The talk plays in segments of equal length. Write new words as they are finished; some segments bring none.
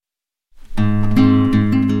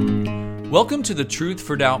Welcome to the Truth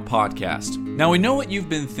for Doubt podcast. Now, we know what you've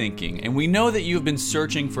been thinking, and we know that you've been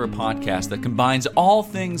searching for a podcast that combines all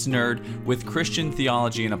things nerd with Christian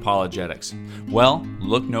theology and apologetics. Well,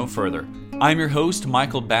 look no further. I'm your host,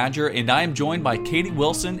 Michael Badger, and I am joined by Katie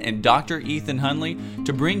Wilson and Dr. Ethan Hunley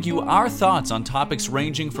to bring you our thoughts on topics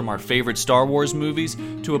ranging from our favorite Star Wars movies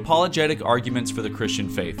to apologetic arguments for the Christian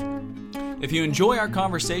faith. If you enjoy our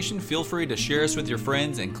conversation, feel free to share us with your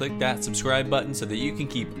friends and click that subscribe button so that you can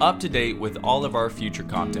keep up to date with all of our future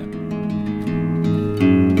content.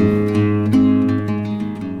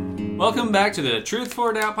 Welcome back to the Truth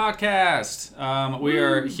for Doubt podcast. We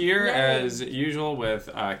are here as usual with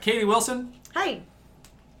Katie Wilson. Hi.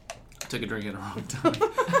 I took a drink at the wrong time.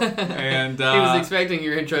 And he was expecting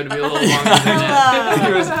your intro to be a little longer than that.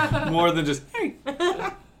 It was more than just, hey.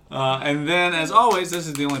 And then, as always, this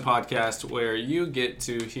is the only podcast where you get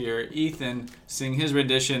to hear Ethan sing his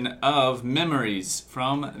rendition of Memories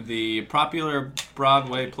from the popular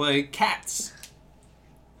Broadway play Cats.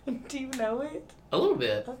 Do you know it? A little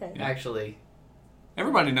bit, Okay. Actually.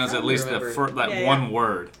 Everybody knows at least that one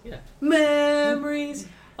word. Yeah. Memories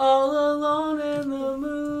all alone in the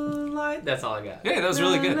moonlight. That's all I got. Yeah, that was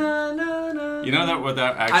really good. You know what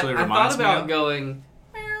that actually reminds me of? I thought about going...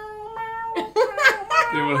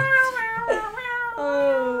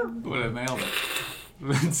 Would have nailed it.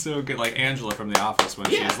 It's so good, like Angela from The Office when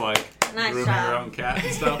she's like grooming her own cat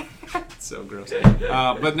and stuff. It's so gross.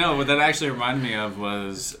 But no, what that actually reminded me of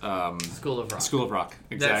was School of Rock. School of Rock,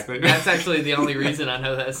 exactly. That's actually the only reason I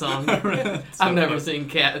know that song. I've never seen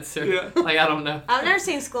Cats. Or, I don't know. I've never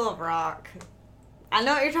seen School of Rock. I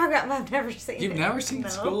know what you're talking about, but I've never seen it. You've never seen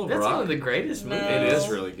School of That's Rock? That's one of the greatest movies. It is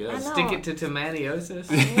really good. Stick it to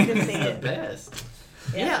tomatiosis. I need to see It's it. the best.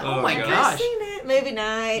 Yeah. Oh my I've gosh. seen it. Movie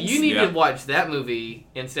nights. You need to watch that movie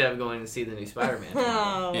instead of going to see the new Spider-Man.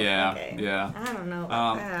 Oh, yeah, okay. yeah. I don't know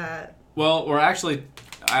about that. Well, I actually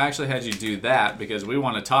had you do that because we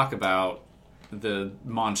want to talk about the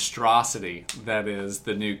monstrosity that is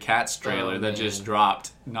the new Cats trailer that just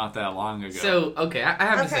dropped not that long ago. So, okay, I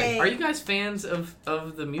have to say, are you guys fans of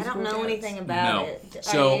the musical? I don't know Cats? anything about it.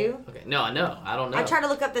 So, are you? Okay, no, I know. I don't know. I tried to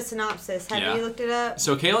look up the synopsis. Have you looked it up?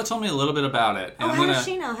 So Kayla told me a little bit about it. And how does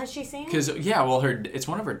she know? Has she seen it? Because, it's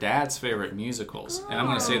one of her dad's favorite musicals. And I'm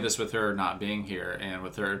going to say this with her not being here and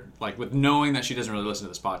with her, with knowing that she doesn't really listen to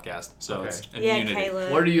this podcast. So it's immunity.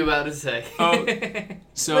 Kayla. What are you about to say?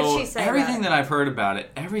 So What'd she say everything that I've heard about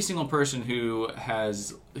it, every single person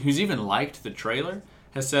who's even liked the trailer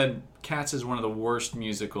has said Cats is one of the worst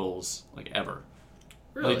musicals ever.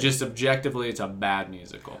 Really? Just objectively, it's a bad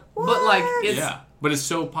musical. What? But but it's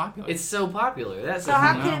so popular. It's so popular. That's so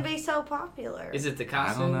how can it be so popular? Is it the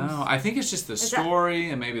costumes? I don't know. I think it's just the story,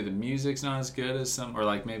 and maybe the music's not as good as some, or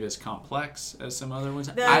maybe as complex as some other ones.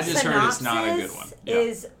 I just heard it's not a good one.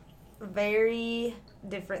 Is very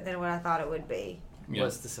different than what I thought it would be. Yeah.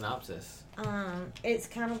 What's the synopsis? It's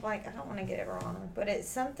kind of I don't want to get it wrong, but it's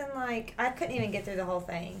something I couldn't even get through the whole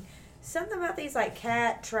thing. Something about these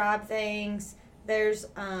cat tribe things. There's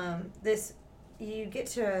this, you get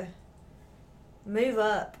to move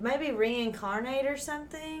up, maybe reincarnate or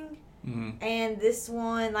something. Mm-hmm. And this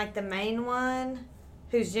one, the main one,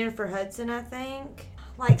 who's Jennifer Hudson, I think.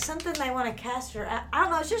 Something they want to cast her. I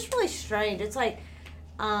don't know. It's just really strange. It's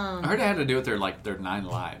I heard it had to do with their 9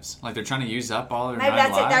 lives. They're trying to use up all their 9 maybe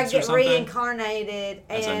lives that's it. They get or something. reincarnated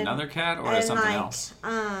As another cat or as something else.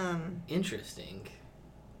 Interesting.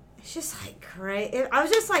 It's just crazy. I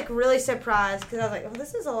was just really surprised because I was well,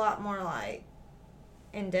 this is a lot more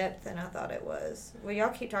in depth than I thought it was. Well, y'all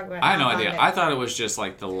keep talking about it. I had no idea. I thought it was just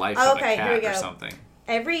the life of a cat or something.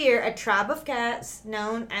 Every year, a tribe of cats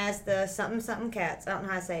known as the something something cats. I don't know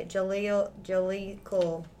how to say it. Jolie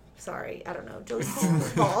Cool. Sorry, I don't know. Jolie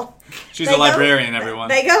Cool. She's a librarian, everyone.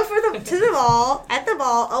 They go to the ball. At the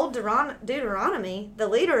ball, old Deuteronomy, the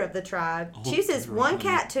leader of the tribe, chooses one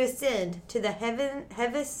cat to ascend to the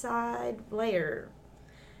heaviside layer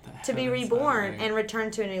to be reborn and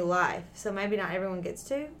return to a new life. So maybe not everyone gets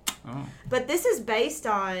to. Oh. But this is based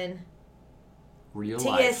on real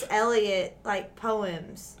T.S. life. Eliot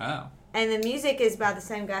poems. Oh. And the music is by the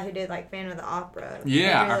same guy who did Phantom of the Opera.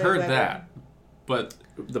 Yeah, I heard that. But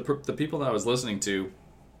the people that I was listening to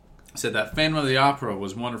said that Phantom of the Opera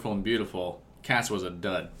was wonderful and beautiful. Cats was a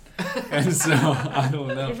dud. And so, I don't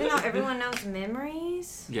know. Even though everyone knows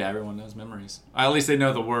Memories? Yeah, everyone knows Memories. At least they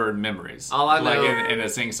know the word Memories. All I know, in a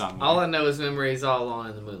sing-song way. All I know is Memories all alone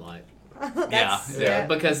in the moonlight. Yeah.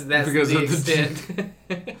 Because that's the extent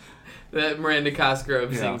that Miranda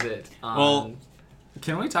Cosgrove sings it. Well,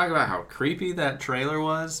 can we talk about how creepy that trailer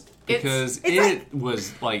was? because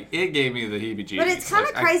it gave me the heebie-jeebies. But it's kind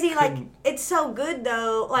of crazy. Like, it's so good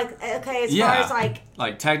though. Like, okay, as far as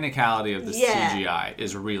like technicality of the CGI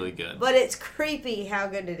is really good. But it's creepy how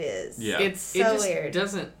good it is. Yeah, it's weird.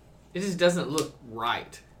 It just doesn't look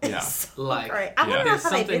right. Yeah, so like great. I wonder there's how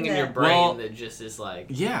they something did in your that. brain that just is like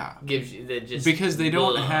gives you that just because they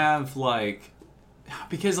don't have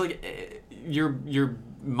your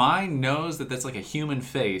mind knows that that's like a human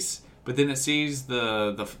face, but then it sees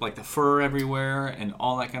the fur everywhere and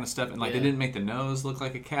all that kind of stuff, and they didn't make the nose look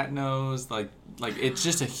like a cat nose, like it's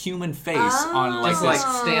just a human face on just like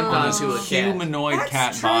stamped onto a humanoid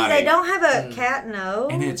cat true. body. They don't have a cat nose,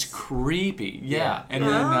 and it's creepy. Yeah. And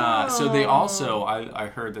then so they also I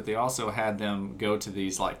heard that they also had them go to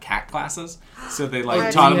these like cat classes. So they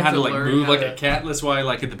taught them how to like move like a cat. That's why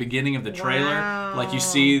like at the beginning of the trailer, like you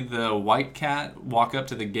see the white cat walk up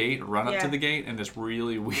to the gate, run up to the gate in this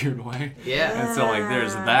really weird way. Yeah. And so like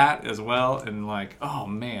there's that as well, and like, oh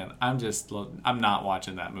man, I'm not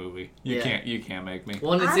watching that movie. You can't make me.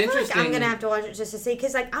 Well, and it's interesting. Like I'm gonna have to watch it just to see,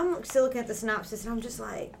 because like I'm still looking at the synopsis and I'm just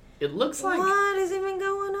like, it looks like what is even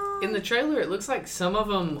going on in the trailer? It looks like some of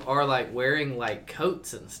them are like wearing like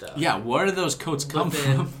coats and stuff. Yeah, where do those coats come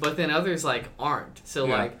from? But then others like aren't. So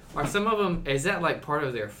like, are some of them? Is that like part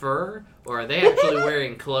of their fur, or are they actually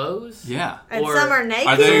wearing clothes? Yeah, and or some are naked.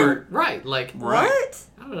 Are they right? Like what?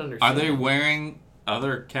 I don't understand. Are they wearing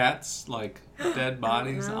other cats like dead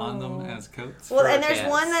bodies on them as coats? Well, and there's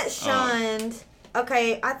one that's shunned.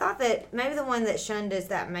 Okay, I thought that maybe the one that's shunned is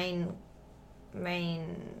that main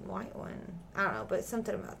white one. I don't know, but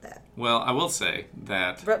something about that. Well, I will say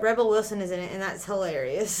that Rebel Wilson is in it, and that's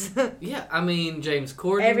hilarious. Yeah, I mean James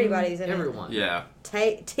Corden. Everybody's in everyone. it. Yeah.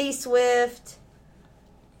 T Swift,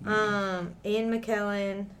 Ian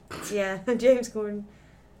McKellen, James Corden.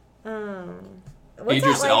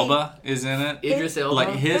 Idris Elba is in it. Idris Elba. Like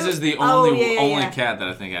his is the only yeah. cat that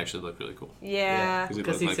I think actually looked really cool. Yeah.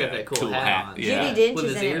 Because he's got that cool hat on. Yeah. Judi Dench with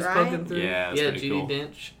is his in ears it, right? poking through. Yeah, that's pretty Judi cool.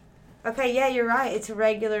 Dench. Okay, yeah, you're right. It's a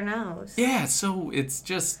regular nose. Yeah, so it's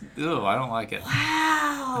just, I don't like it. Wow.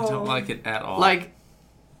 I don't like it at all. Like,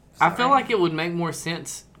 I feel like it would make more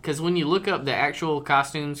sense, because when you look up the actual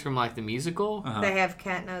costumes from, like, the musical... They have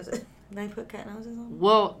cat noses. They put cat noses on?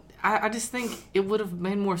 Well, I just think it would have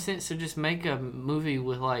made more sense to just make a movie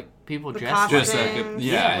with, like, people dressed just like like costumes.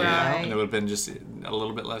 yeah. Right. And it would have been just a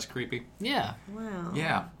little bit less creepy. Yeah. Wow.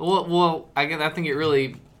 Yeah. Well, I think it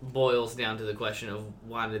really boils down to the question of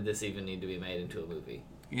why did this even need to be made into a movie?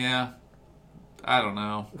 Yeah. I don't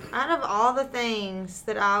know. Out of all the things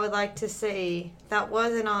that I would like to see that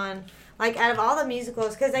wasn't on, like, out of all the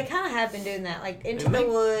musicals, because they kind of have been doing that, like, Into the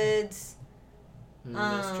Woods.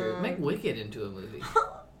 That's true. Make Wicked into a movie.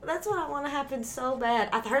 That's what I want to happen so bad.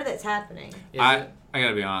 I've heard that's happening. I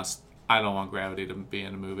gotta be honest. I don't want Gravity to be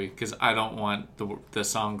in a movie because I don't want the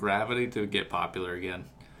song Gravity to get popular again.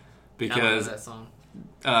 Because I don't know that song.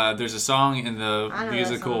 There's a song in the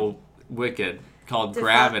musical Wicked called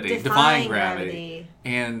Gravity, Defying Gravity.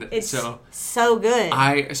 And it's so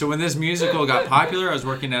good. So when this musical got popular, I was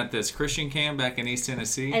working at this Christian camp back in East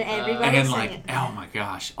Tennessee. And everybody sang it. Oh my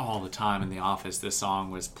gosh, all the time in the office, this song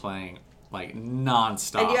was playing like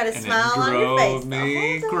nonstop. And you had a smile on your face the whole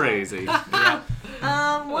me time. crazy. Yeah.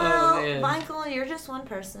 Michael, you're just one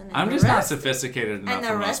person. I'm just not sophisticated enough and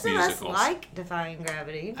for the most rest of musicals. us like Defying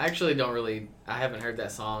Gravity. I actually I haven't heard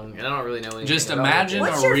that song, and I don't really know anything Just about imagine it.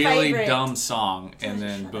 What's a your really favorite? dumb song, and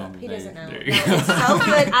then Shut boom, up. He doesn't know. there No, you go. it's so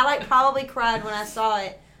good. I probably cried when I saw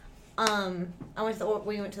it.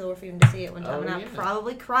 We went to the Orpheum to see it one time, and I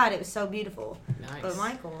probably cried. It was so beautiful. Nice. But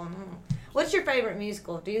Michael, what's your favorite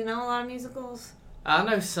musical? Do you know a lot of musicals? I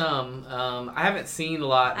know some. I haven't seen a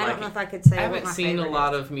lot. I don't know if I could say. I haven't what my seen a favorite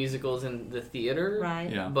lot is. of musicals in the theater. Right.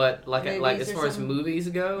 Yeah. But like Movies as or far as something? movies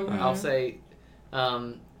go, Mhm. I'll say,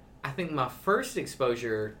 I think my first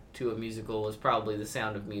exposure to a musical was probably The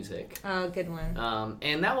Sound of Music. Oh, good one.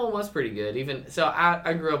 And that one was pretty good. Even so,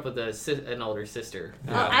 I grew up with an older sister.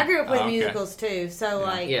 I grew up with okay. musicals too, so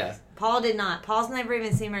Yeah. Paul did not. Paul's never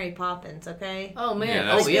even seen Mary Poppins. Okay. Oh man!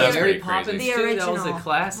 Yeah, that's Mary pretty Poppins crazy. The too. original. That was a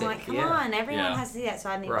classic. I'm like, come yeah. on, everyone Yeah. has to see that, so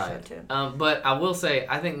I need to show it too. But I will say,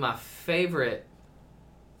 I think my favorite.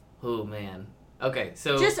 Oh man. Okay,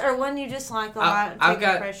 so Or one you just like. I've take the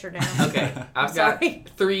got- pressure down. okay, I've got sorry.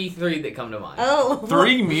 three that come to mind. Oh.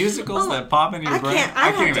 3 musicals that pop in your I brain? can't. I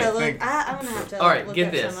I can't have to even look. think. I'm gonna have to. All right, look get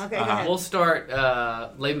up this. Some. Okay, go ahead. We'll start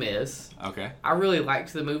Les Mis. Okay. I really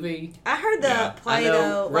liked the movie. I heard the Yeah. play I know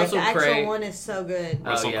though. Like Russell the actual Crowe- one is so good.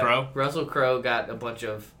 Russell Crowe? Russell Crowe got a bunch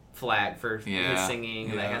of flack for his singing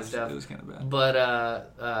and that kind of stuff. It was kind of bad.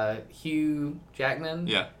 But Hugh Jackman.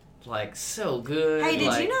 Yeah. Like, so good. Hey, did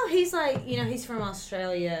like, you know he's like, he's from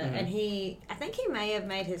Australia, and I think he may have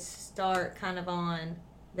made his start kind of on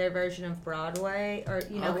their version of Broadway, or,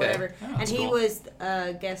 whatever. Oh, and that's he cool. was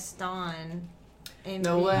Gaston.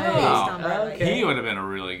 No way. He would have been a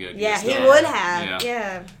really good Yeah, guest he star. would have.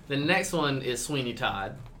 Yeah. The next one is Sweeney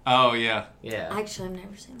Todd. Oh, yeah. Yeah. Actually, I've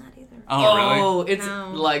never seen that either. Oh, really? Oh, it's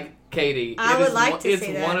No. like Katie. I would like to It's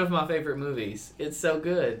see that. one of my favorite movies. It's so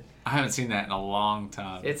good. I haven't seen that in a long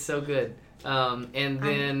time. It's so good. And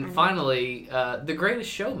then finally, The Greatest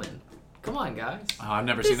Showman. Come on, guys. Oh, I've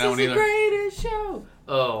never seen that one This either. is the greatest show.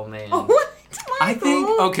 Oh, man. What? I think,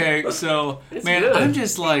 okay, so, It's man, good. I'm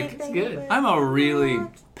just like, It's good. I'm a really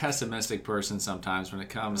pessimistic person sometimes when it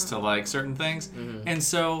comes to like certain things. Mm-hmm. And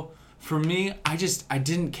so for me, I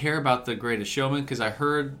didn't care about The Greatest Showman because I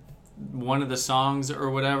heard one of the songs or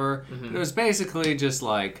whatever. Mm-hmm. It was basically just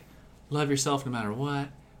like, love yourself no matter what.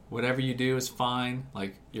 Whatever you do is fine.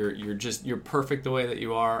 Like you're perfect the way that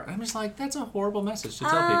you are. And I'm just like, that's a horrible message to tell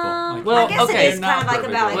people. Like, well, I guess okay, it is kind of like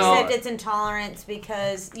about Well- acceptance and tolerance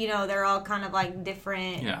because, they're all kind of like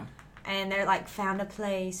different. Yeah. And they're like found a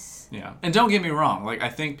place. Yeah, and don't get me wrong. Like, I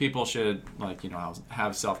think people should, like,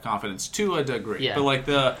 have self-confidence to a degree. Yeah. But, like,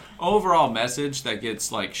 the overall message that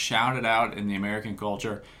gets, like, shouted out in the American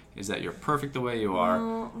culture is that you're perfect the way you are.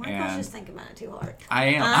 Oh, Michael's and just thinking about it too hard. I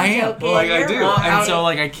am. joking. Like, I You're do. right. And so,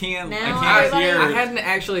 like, I can't hear. I hadn't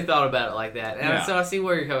actually thought about it like that, and Yeah. so I see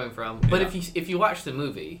where you're coming from. But Yeah. if you watch the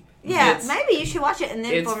movie, Yeah, it's- maybe you should watch it and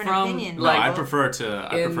then it's form an from, opinion. No, like- I prefer to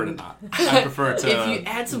not. I prefer to. if you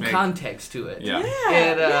add some make- context to it, Yeah.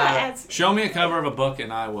 And, it's, Show me a cover of a book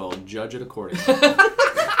and I will judge it accordingly.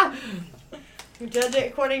 you judge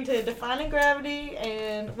it according to Defying Gravity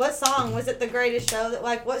and what song was it? The Greatest Show that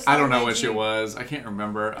what song I don't know made which you- it was. I can't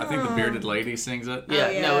remember. I think the Bearded Lady sings it. yeah,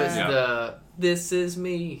 Oh, no, it's yeah. the This Is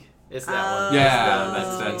Me. It's that Oh. one. Yeah,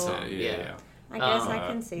 Oh. that's it. Yeah. Yeah. I guess I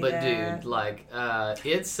can see But that. dude, like,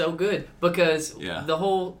 it's so good because Yeah. the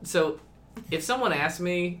whole. So, if someone asked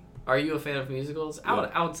me, "Are you a fan of musicals?" I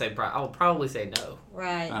would probably say no.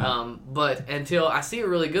 Right. But until I see a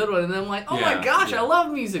really good one, and then I'm like, "Oh my Yeah, gosh, yeah. I love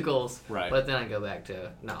musicals!" Right. But then I go back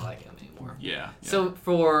to not liking them anymore. Yeah. So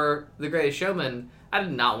for The Greatest Showman, I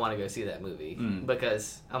did not want to go see that movie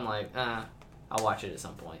because I'm like, I'll watch it at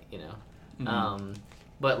some point,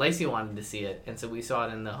 But Lacey wanted to see it, and so we saw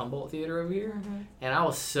it in the Humboldt Theater over here, and I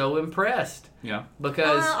was so impressed. Yeah.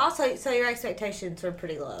 Because also, so your expectations were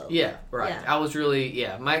pretty low. yeah, right. Yeah. I was really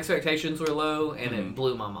my expectations were low, and it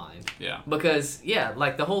blew my mind. Yeah. Because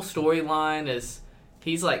like the whole storyline is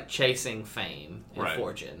he's like chasing fame and Right.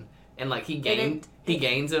 fortune, and like he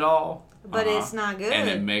gains it all. But it's not good. And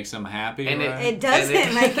it makes them happy. And right? It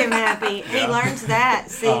doesn't make him happy. He learns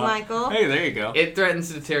that. See, Michael? Hey, there you go. It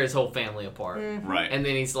threatens to tear his whole family apart. Right. And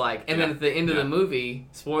then he's like, then at the end of the movie,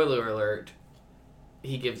 spoiler alert,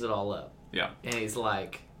 he gives it all up. Yeah. And he's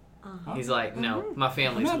like, no, my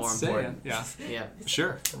family's I'm not more saying. important. Yeah. Yeah.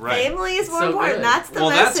 Sure. Right. Family is more So important. good. That's the Well,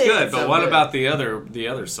 message. that's good. But So what good. about the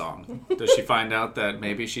other song? Does she find out that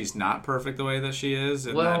maybe she's not perfect the way that she is?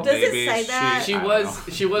 And Well, that Does it maybe say that? She I don't was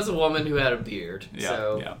know. she was a woman who had a beard. Yeah.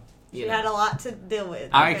 So Yeah. She had a lot to deal with.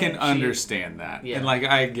 I Okay. can understand that, Yeah. and like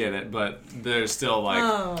I get it, but there's still like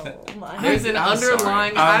Oh, my. There's an I'm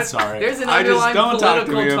underlying. Sorry. I'm sorry. There's an I just underlying don't talk to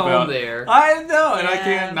political me tone about there. I know, and I Yeah.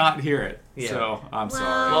 can't not hear it. Yeah. So I'm Well-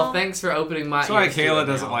 sorry. Well, thanks for opening my. That's why ears to Kayla it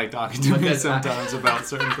doesn't now. like talking to me Because sometimes about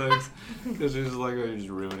certain things because she's like, "Oh, you're just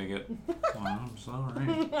ruining it." Oh, I'm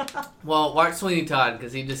sorry. Well, watch Sweeney Todd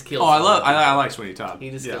because he just kills. Oh, I a lot of I like Sweeney Todd. people.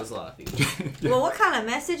 He just Yeah. kills a lot of people. Well, what kind of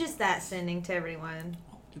message is that sending to everyone?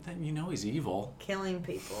 You know he's evil. Killing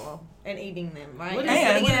people and eating them, right? What And is-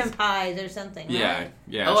 putting what it is- in pies or something. Yeah, right?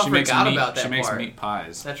 yeah. Oh, I she makes forgot meat, about that She makes part. meat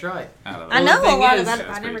pies That's right. out of it. I Well, know the a thing lot is, about it.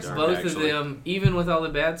 that's I never pretty saw dark. it. Both actually. of them, even with all the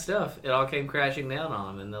bad stuff, it all came crashing down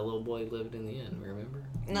on him, and the little boy lived in the end. Remember?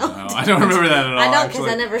 No. No, I don't remember that at all. I know because actually.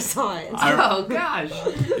 I never saw it. Oh gosh.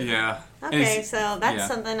 Yeah. Okay, It's- so that's yeah.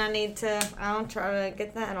 something I need to. I'll try to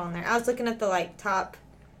get that on there. I was looking at the top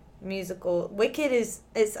musical. Wicked is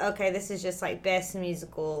okay. This is just best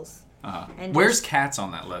musicals. And Where's just- Cats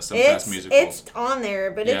on that list of best It's musicals? on there,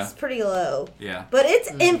 but Yeah. it's pretty low. Yeah. But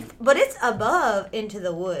it's above Into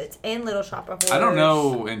the Woods and Little Shop of Horrors. I don't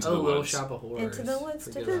know Into the Little Woods. Shop of Horrors. Into the Woods.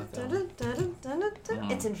 Forget about that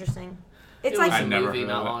one. It's interesting. It It's was like, a I never movie heard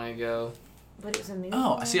not of it. long ago. but it's a movie.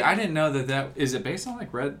 Oh, see, I didn't know that is it based on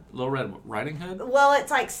Little Red Riding Hood? Well,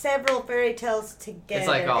 it's several fairy tales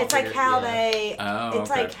together. It's all It's how fairy- they. Oh,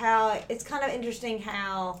 It's okay. how it's kind of interesting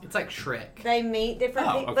how It's like Shrek. they meet different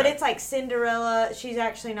Oh, people. But okay. it's Cinderella. She's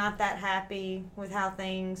actually not that happy with how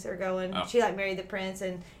things are going. Oh. She married the prince,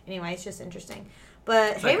 and anyway, it's just interesting.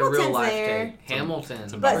 But It's like a real Hamilton's life there. take.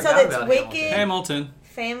 Hamilton. But I so forgot that's about Wicked. Hamilton.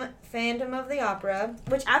 Phantom of the Opera,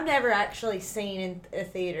 which I've never actually seen in a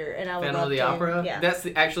theater, and I would Phantom love of the to. Opera? Yeah. That's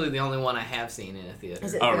actually the only one I have seen in a theater.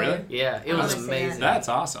 Is it Oh, good? really? Yeah, it I was wanna see amazing. That's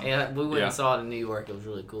awesome. And we went Yeah. and saw it in New York. It was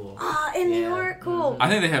really cool. Ah, in New Yeah. York, cool. Mhm. I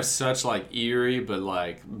think they have such like eerie, but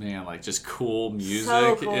like man, like just cool music.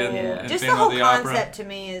 So cool. in Just the Phantom whole of the Opera. concept to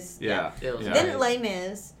me is Yeah. It was Yeah. Then Les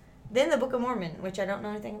Mis, then the Book of Mormon, which I don't know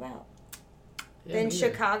anything about. Yeah, Then me either.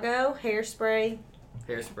 Chicago, Hairspray.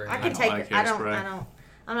 Hairspray. I could don't take. like I don't. Hairspray.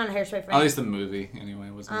 I'm not a Hairspray fan. At least the movie, anyway,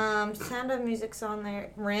 wasn't. Sound of Music's on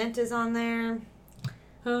there. Rent is on there.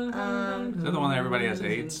 Is that the one that everybody has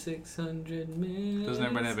AIDS? 600 minutes. Doesn't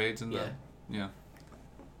everybody have AIDS in Yeah. that? Yeah.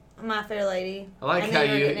 My Fair Lady. I like And how then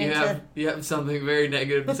we're you getting into- have something very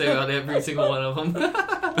negative to say about every single one of them.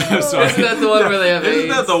 Sorry. Isn't that the one where they have Isn't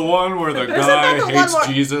AIDS? that the one where the Isn't that guy the one hates where-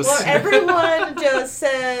 Jesus? Where everyone just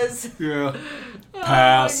says. Yeah.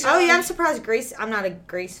 Pass. Oh yeah, I'm surprised Grease. I'm not a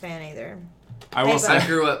Grease fan either. I will Hey, say I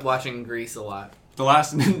grew up watching Grease a lot. the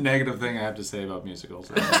last negative thing I have to say about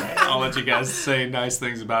musicals, I'll let you guys say nice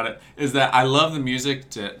things about it, is that I love the music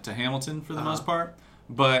to Hamilton for the most part,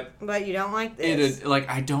 but But you don't like it this. is like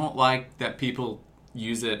I don't like that people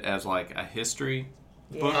use it as like a history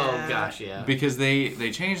book. Oh gosh, yeah. Because they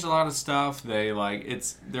changed a lot of stuff.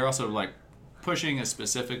 They're also like pushing a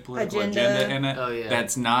specific political agenda in it. Oh, yeah.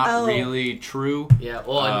 That's not really true. Yeah,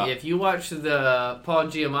 well, and if you watch the Paul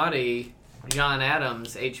Giamatti, John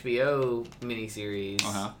Adams HBO miniseries,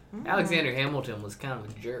 Alexander Hamilton was kind of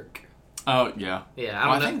a jerk. Oh yeah. Yeah,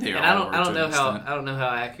 Well, I think they and all I were don't to know an how extent. I don't know how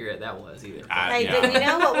accurate that was either. Hey, yeah. did you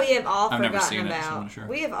know what we have all I've never forgotten seen it, so I'm about? not sure.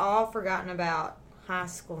 We have all forgotten about High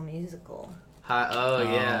School Musical. Oh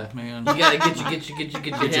yeah, man. you gotta get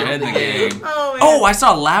your head in the game. Oh man. Oh, I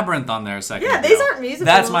saw Labyrinth on there a second yeah, ago. these aren't musicals.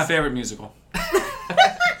 That's my favorite musical.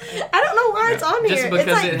 I don't know why it's on Just here. because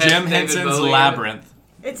it's like, it has Jim David Henson's Bowie in it. Labyrinth.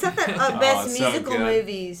 it's something best it's so musical good.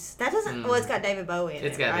 movies. That doesn't. Well, it's got David Bowie in it.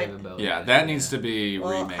 It's got right? David Bowie. Yeah, in that it, needs to be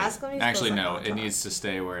Well, remade. High School Musical's Actually, like no, on it top. needs to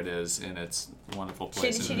stay where it is in its wonderful place.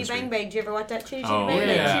 Chitty in Chitty history. Bang Bang. Did you ever watch that? Chitty Chitty Oh, Bang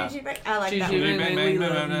yeah. Bang. Chitty Chitty Bang. I like that Chitty one. Bang, Bang, bang, we bang,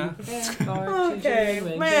 love bang, you.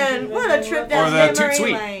 Okay, man, what a trip Or down the memory Toot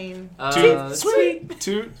Sweet. lane. Toot Sweet.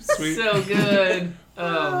 Toot sweet. So good.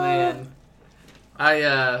 Oh man.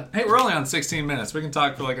 Hey, we're only on 16 minutes. We can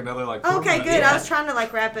talk for like another 4 Okay, minutes. good. Yeah. I was trying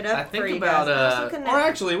to wrap it up I think for you about, guys. I was looking Or at-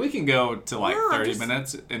 actually, we can go to No, I'm 30 just-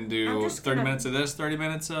 minutes and I'm do just 30 gonna- minutes of this, 30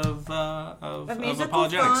 minutes of musical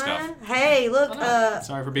apologetic fun. stuff. Hey, look.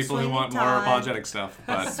 Sorry for people who Sweeney want more Todd. apologetic stuff,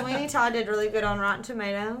 but Sweeney Todd did really good on Rotten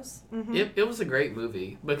Tomatoes. Mm-hmm. It was a great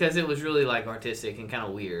movie because it was really like artistic and kind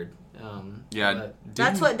of weird. yeah, but-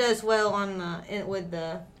 That's what does well on with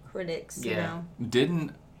the critics. You Yeah. know,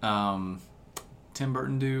 didn't Tim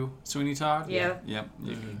Burton do Sweeney Todd? Yeah. Yep.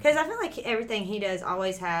 because I feel like everything he does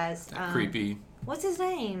always has Creepy. What's his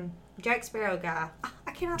name? Jack Sparrow guy.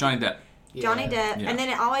 I cannot. Johnny Depp. yeah, Johnny Depp, Yeah. and then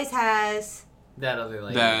it always has. That other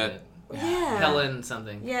lady. That- Yeah. Helen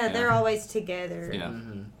something. Yeah, they're Yeah. always together. Yeah.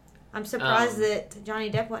 Mm-hmm. I'm surprised that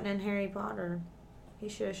Johnny Depp wasn't in Harry Potter. He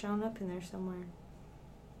should have shown up in there somewhere.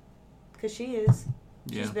 Because she is.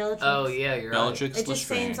 Yeah. She's Bellatrix. Oh yeah, you're right. Bellatrix It just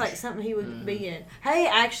Lestrange. seems like something he would Mm. be in. Hey,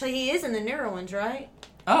 actually, he is in the newer ones, right?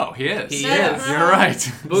 Oh, he is. He is. You're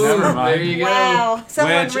right. Boom, Never mind. there you go. Wow,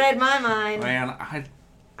 someone Which- read my mind. Man,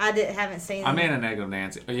 Haven't seen I them. made a negative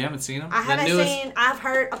Nancy. Oh, you haven't seen them? I haven't newest- seen. I've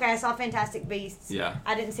heard. Okay, I saw Fantastic Beasts. Yeah.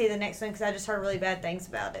 I didn't see the next one because I just heard really bad things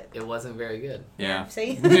about it. It wasn't very good. Yeah.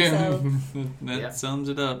 See, Yeah. so that Yeah. sums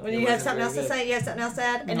it up. when It you have wasn't something very else to good. say, you have something else to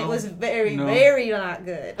add, and it No. was very, No. very not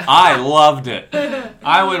good. I loved it.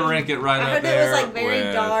 I would rank it right I up heard there. it was like very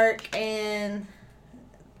with- dark, and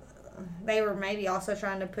they were maybe also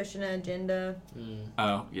trying to push an agenda Mm.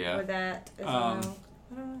 Oh, for yeah. that as Um, well.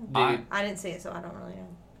 I don't know. Dude, I didn't see it, so I don't really know.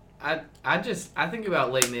 I think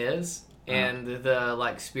about Les Mis and the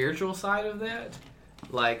like spiritual side of that.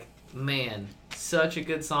 Like, man, such a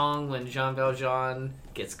good song when Jean Valjean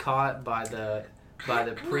gets caught by the I'm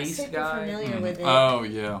not priest super guy, familiar with it. Oh,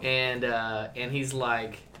 yeah. and he's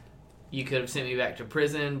like, you could have sent me back to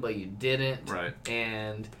prison, but you didn't. Right.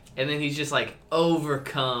 And then he's just like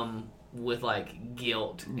overcome with like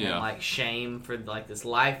guilt Yeah. and like shame for like this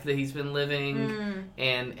life that he's been living,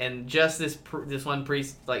 and just this one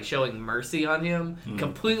priest like showing mercy on him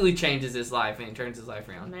completely changes his life and turns his life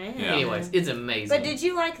around. Man. Yeah. Anyways, it's amazing. But did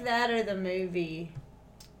you like that or the movie?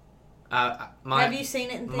 Have you seen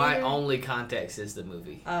it in theater? My only context is the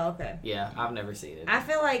movie. Oh, okay. Yeah, I've never seen it. I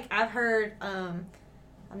feel like I've heard, I've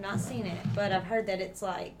not seen it, but I've heard that it's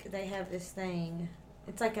like, they have this thing,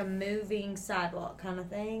 it's like a moving sidewalk kind of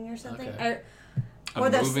thing or something. Okay. Or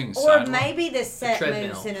maybe the set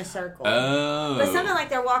moves in a circle. Oh. But something like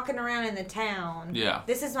they're walking around in the town. Yeah.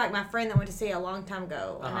 This is like my friend that went to see it a long time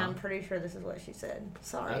ago, and I'm pretty sure this is what she said.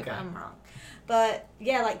 Sorry if I'm wrong. But,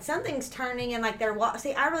 yeah, like something's turning and like they're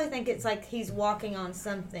See, I really think it's like he's walking on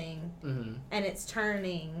something and it's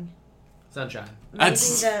turning. Sunshine. I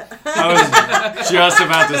was just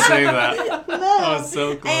about to say that. No. That was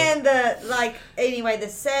so cool. And anyway, the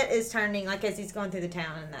set is turning like as he's going through the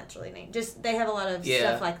town, and that's really neat. Just they have a lot of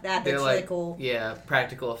stuff like that. That's really cool. Yeah,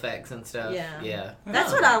 practical effects and stuff. Yeah.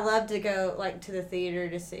 That's what I love to go like to the theater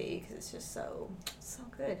to see because it's just so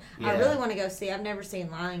good. Yeah. I really want to go see. I've never seen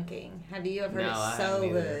Lion King. Have you? I've heard it's so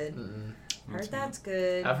good. Heard that's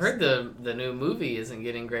good. I've heard the new movie isn't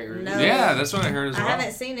getting great reviews. No. Yeah, that's what I heard as well. I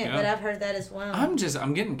haven't seen it, but I've heard that as well. I'm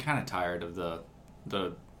getting kind of tired of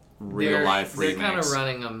the real life remakes. They're kind of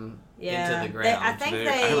running them into the ground.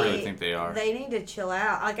 I really think they are. They need to chill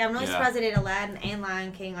out. Like I'm really surprised they did Aladdin and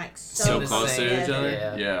Lion King like so close to each other.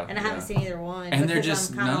 Yeah. And I haven't seen either one. And they're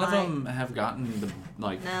just none of them have gotten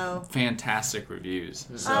the fantastic reviews.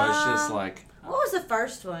 So it's just like. What was the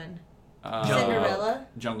first one? Cinderella,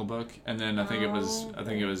 Jungle Book, and then I think it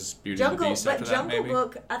was Beauty and the Beast after that, maybe. Jungle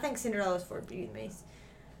Book, I think Cinderella was for Beauty and the Beast.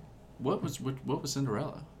 What was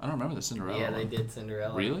Cinderella? I don't remember the Cinderella. Yeah, they did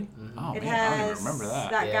Cinderella. Really? Mm-hmm. Oh it man, I don't even remember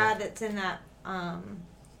that. That guy that's in that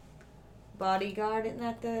Bodyguard, isn't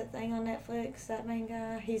that the thing on Netflix? That main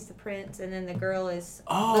guy, he's the prince, and then the girl is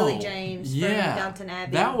Lily James from Downton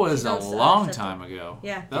Abbey. That was a long time ago.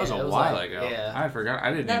 Yeah, that was a while ago. Yeah, I forgot. I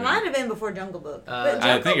didn't. That might have been before Jungle Book. But Jungle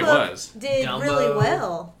I think Book it was. Did Dumbo. really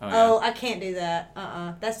well. Oh, I can't do that.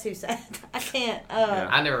 That's too sad. I can't.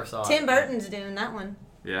 I never saw Tim Burton's doing that one.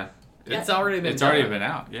 Yeah, it's already been. It's already been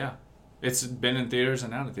out. Yeah, it's been in theaters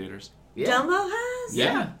and out of theaters. Yeah. Dumbo has.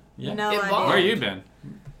 Yeah. No idea. Where you been?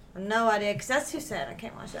 No idea, because that's too sad. I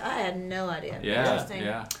can't watch it. I had no idea.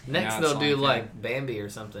 Yeah. Next they'll do like Bambi or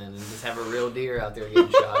something and just have a real deer out there getting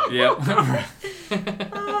shot. Yep.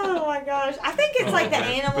 Oh my gosh! I think it's like the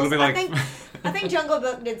animals. I think Jungle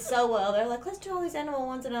Book did so well. They're like, let's do all these animal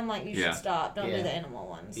ones, and I'm like, you should stop. Don't do the animal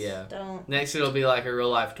ones. Yeah. Don't. Next it'll be like a real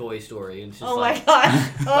life Toy Story. And it's just my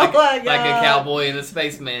god! Oh my god! Like a cowboy and a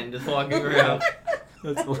spaceman just walking around.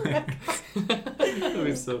 That's hilarious. That'd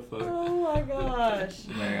be so funny. Oh my gosh.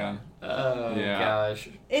 Man. Oh gosh.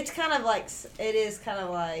 It is kind of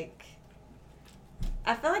like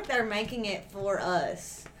I feel like they're making it for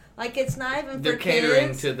us. Like it's not even for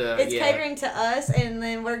catering kids. It's catering to us, and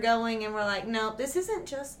then we're going and we're like, nope, this isn't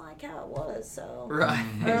just like how it was. So right.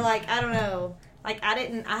 Or like I don't know. Like I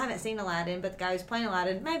haven't seen Aladdin, but the guy who's playing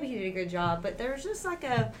Aladdin, maybe he did a good job. But there was just like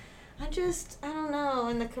I don't know.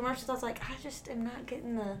 In the commercials, I was like, I just am not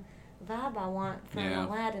getting the vibe I want from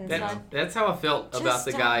Aladdin. That's how I felt about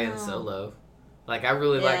the guy in Solo. Like, I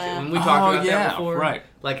really liked it. When we talked about that before, right.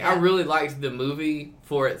 Like, I really liked the movie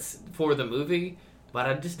for the movie, but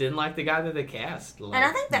I just didn't like the guy that they cast. Like, and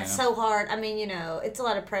I think that's so hard. I mean, it's a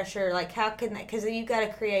lot of pressure. Like, how can that... Because you've got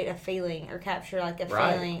to create a feeling or capture, like, a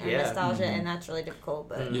feeling or nostalgia, and that's really difficult.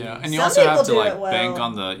 But and you also have to, bank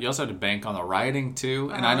on the... You also have to bank on the writing,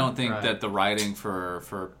 too. And I don't think that the writing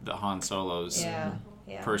for the Han Solo's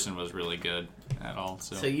person was really good at all.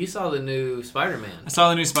 So you saw the new Spider-Man. I saw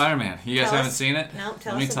the new Spider-Man. You guys haven't seen it? No,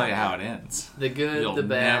 Let me tell you how it ends. The good, the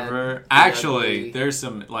bad. Actually, there's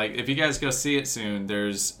some, like, if you guys go see it soon,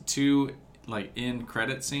 there's two, like, end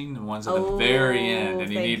credit scene, and one's at the very end,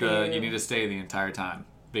 and you need to stay the entire time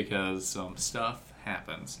because some stuff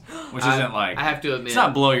happens, which isn't like, I have to admit, it's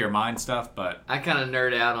not blow your mind stuff, but I kind of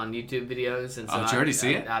nerd out on YouTube videos, and so did you already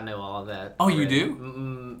see it? I know all of that. Oh, already. You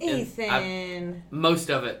do? Ethan.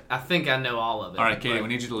 Most of it. I think I know all of it. All right, Katie, we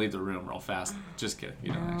need you to leave the room real fast. Just kidding.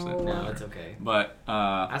 You don't actually. No, it's okay. But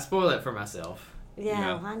I spoil it for myself.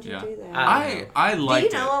 Yeah, why'd you do that? I liked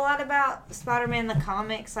it. Do you know a lot about Spider-Man the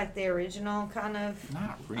comics, like the original kind of?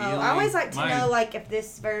 Not really. I always like to know, like, if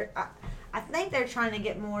this... I think they're trying to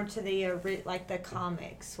get more to the the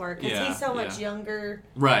comics work because he's so much younger,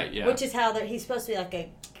 right? Yeah, which is how he's supposed to be like a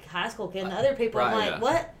high school kid. And other people, I'm like,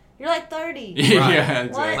 what? You're like 30. Yeah,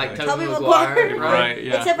 exactly. What? Like Tobey Maguire, right?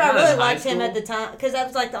 Yeah. Except I really liked him at the time because that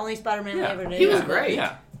was like the only Spider-Man we ever knew. He was great.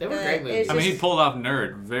 Yeah. They were great movies. I mean, he pulled off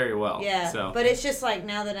Nerd very well. Yeah, so. But it's just like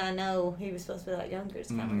now that I know he was supposed to be like younger. It's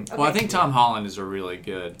kind of, Well, I think Tom Holland is a really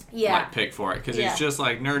good pick for it because he's just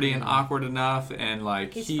like nerdy and awkward enough, and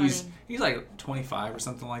like he's like 25 or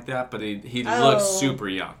something like that, but he looks super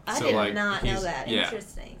young. I did not know that.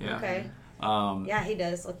 Interesting. Yeah. Okay. He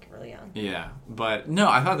does look really young. Yeah, but no,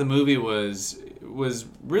 I thought the movie was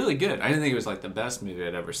really good. I didn't think it was like the best movie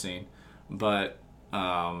I'd ever seen, but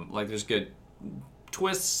like there's good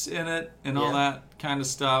twists in it and all that kind of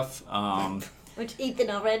stuff. Which Ethan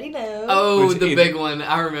already knows. Oh, the big one.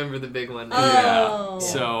 I remember the big one. Oh. Yeah.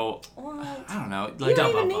 So, What? I don't know. You don't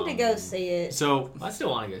even need to go see it. So I still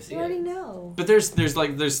want to go see You it. already know. But there's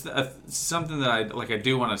something that I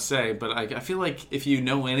do want to say, but I feel like if you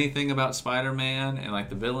know anything about Spider-Man and like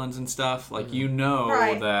the villains and stuff, like you know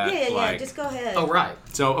that Yeah, just go ahead. Oh, right.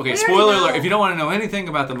 So okay, We spoiler already know. alert, if you don't want to know anything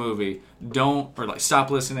about the movie, don't stop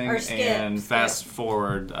listening Or skip, and skip. fast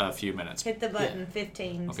forward a few minutes. Hit the button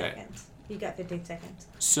 15 Okay. seconds. You got 15 seconds.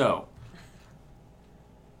 So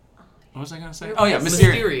what was I gonna say? You're Oh yeah, right.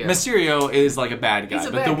 Mysterio. Mysterio is like a bad guy, He's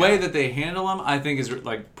a but bad the way guy. that they handle him, I think, is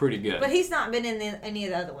like pretty good. But he's not been in any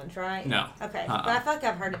of the other ones, right? No. Okay. But I feel like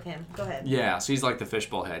I've heard of him. Go ahead. Yeah, so he's like the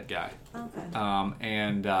fishbowl head guy.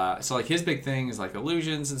 Okay. So like his big thing is like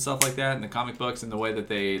illusions and stuff like that in the comic books, and the way that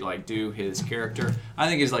they like do his character, I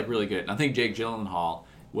think is like really good. And I think Jake Gyllenhaal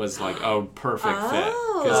was like a perfect fit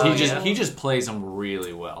because he just plays him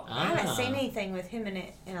really well. I haven't seen anything with him in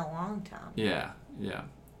it in a long time. Yeah.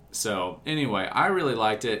 So anyway, I really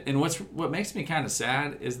liked it, and what makes me kind of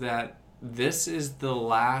sad is that this is the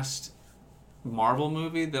last Marvel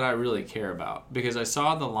movie that I really care about, because I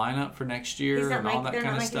saw the lineup for next year and all that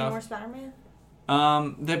kind of stuff. More Spider-Man?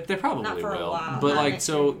 They probably Not for a will, while. but Not like next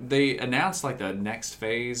so year. they announced like the next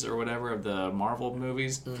phase or whatever of the Marvel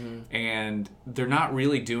movies, and they're not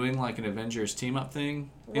really doing like an Avengers team up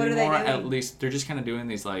thing What are anymore. they doing? At least they're just kind of doing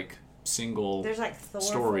these like single There's like Thor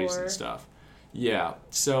stories 4. and stuff. Yeah,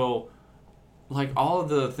 so like all of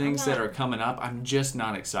the things that are coming up, I'm just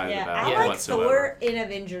not excited about I like whatsoever. Thor in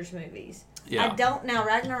Avengers movies. Yeah. I don't now.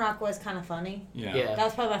 Ragnarok was kind of funny. Yeah. Yeah. That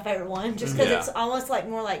was probably my favorite one, just because Yeah. it's almost like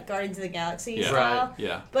more like Guardians of the Galaxy Yeah. style. Right.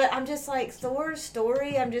 Yeah. But I'm just like Thor's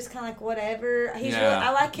story. I'm just kind of like whatever. He's Yeah. really,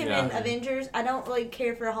 I like him Yeah. in Avengers. I don't really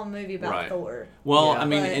care for a whole movie about Right. Thor. Well, Yeah. I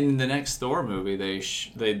mean, But- in the next Thor movie,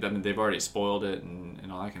 they've already spoiled it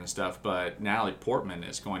and all that kind of stuff. But Natalie Portman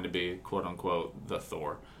is going to be quote unquote the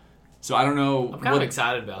Thor. So I don't know. I'm kind of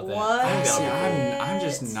excited about that. What? I'm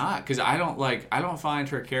just not, because I don't find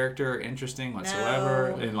her character interesting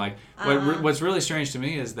whatsoever. No. And like Uh-uh. what's really strange to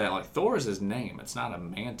me is that like Thor is his name. It's not a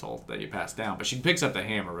mantle that you pass down, but she picks up the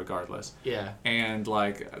hammer regardless. Yeah. And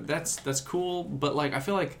like that's cool, but like I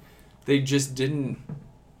feel like they just didn't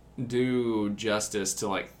do justice to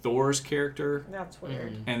like Thor's character. That's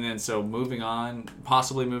weird. And then so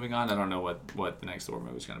possibly moving on, I don't know what the next Thor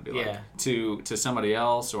movie is going to be like. Yeah. To somebody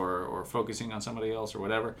else or focusing on somebody else or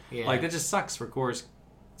whatever. Yeah. Like that just sucks for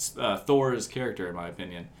Thor's character, in my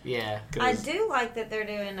opinion. Yeah. I do like that they're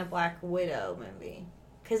doing a Black Widow movie,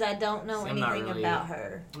 because I don't know I'm not anything really- about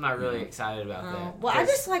her. I'm not really excited about Oh. that. Well, I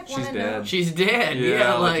just like want She's to dead. know. She's dead. Yeah,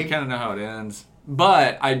 Yeah, like you like kind of know how it ends.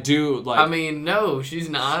 But I do like. I mean, no, she's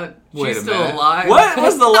not. Wait She's a still minute. alive. What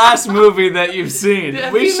was the last movie that you've seen?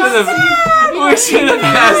 Have We you should not have. seen- We should have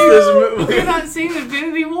passed this movie. You've not seen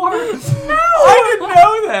Infinity War? No, I didn't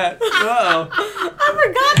know that. Uh-oh. I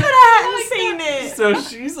forgot that I hadn't seen it. So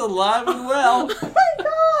she's alive and well. Oh my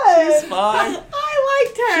god. She's fine. I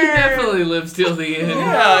liked her. She definitely lives till the end.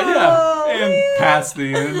 Yeah. And man. past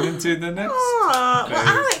the end into the next. Aw.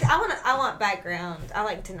 phase. Well, I want background. I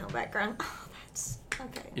like to know background. Oh, that's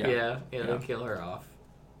okay. Yeah, they'll kill her off.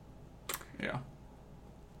 Yeah.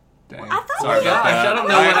 Dang. I thought Sorry we- about Gosh, that. I don't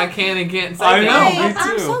know what I can and can't say. I know, now. me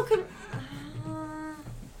I'm too. so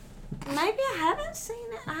maybe I haven't seen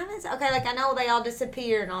it. Okay, like I know they all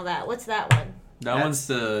disappear and all that. What's that one? That one's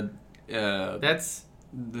the That's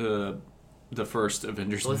the first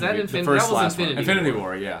Avengers Was movie. that the Infin- first that was last Infinity one. Infinity War.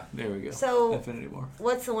 War. Yeah, there we go. So- Infinity War.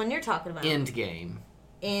 What's the one you're talking about? Endgame.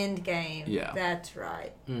 Endgame. Yeah. That's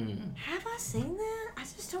right. Mm. Have I seen that? I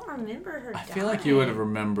just don't remember her. I feel like you would have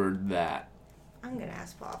remembered that. I'm gonna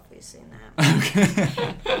ask Paul if he's seen that. Okay.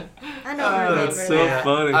 I don't remember That's so that.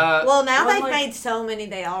 funny. Well, now well, they've like- made so many,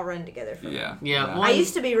 they all run together for me. Yeah. Yeah, I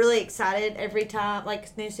used to be really excited every time,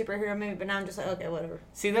 like, new superhero movie, but now I'm just like, okay, whatever.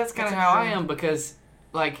 See, that's kind of That's how I okay. am because,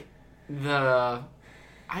 like, I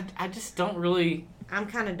just don't really. I'm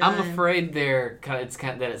kind of done. I'm afraid that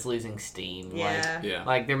it's losing steam. Yeah. Like, Yeah.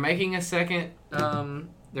 like they're making a second.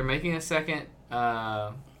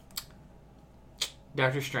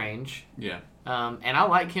 Doctor Strange. Yeah. And I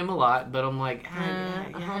like him a lot, but I'm like,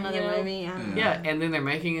 A whole nother you know, movie. I don't know. Yeah, and then they're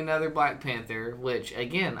making another Black Panther, which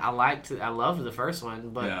again I loved the first one,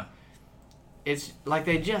 but Yeah. it's like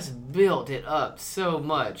they just built it up so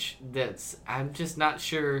much I'm just not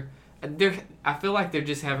sure. I feel like they're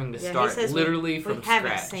just having to Yeah, he start says literally we from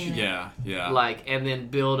haven't scratch. seen it. Yeah. Yeah. Like, and then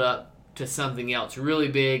build up to something else really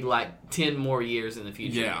big, like 10 more years in the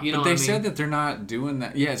future. Yeah, you know but what they I mean? said that they're not doing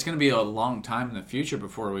that. Yeah, it's going to be a long time in the future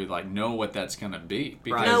before we like know what that's going to be.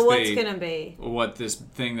 Because know what's going to be. What this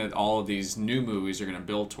thing that all of these new movies are going to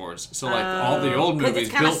build towards. So like all the old movies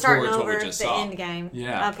it's built starting towards over what we just the saw. end game.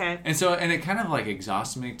 Yeah. Okay. And it kind of like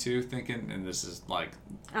exhausts me too, thinking, and this is like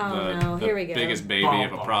the Here we go. biggest baby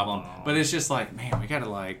of a problem. But it's just like, man, we got to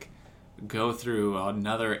like go through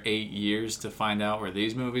another 8 years to find out where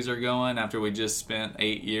these movies are going after we just spent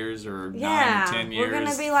 8 years or 9-10 years. We're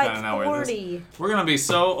gonna be like finding out 40. We're gonna be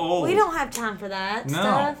so old. We don't have time for that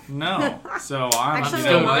stuff. No. So I'm Actually, you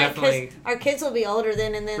know we what? might, because our kids will be older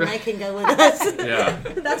then, and then they can go with us. Yeah.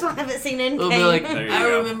 That's why I haven't seen Endgame. We'll be like, There you I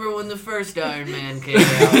go. remember when the first Iron Man came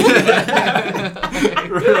out.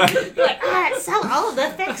 Right. Like, it's so old. The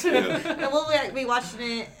effects are. And we'll be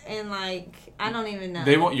watching it, and like, I don't even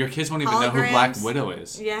know. Your kids won't even know who Black Widow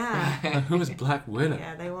is. Yeah. Who is Black Widow?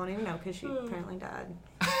 Yeah, they won't even know because she apparently died.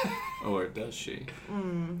 Or does she?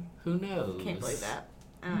 Who knows? Can't believe that.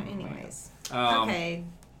 Anyways. Um, Okay.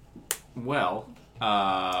 Well,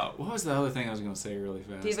 what was the other thing I was going to say really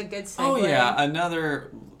fast? Do you have a good segue? Oh yeah,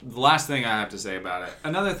 the last thing I have to say about it.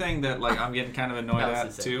 Another thing that like I'm getting kind of annoyed That at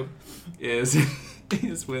was the too is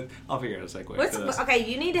with I'll figure out a segue. What's, for this. okay,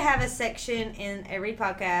 you need to have a section in every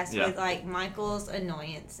podcast Yeah. with like Michael's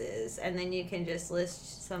annoyances, and then you can just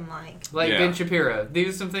list some like. Like Yeah. Ben Shapiro.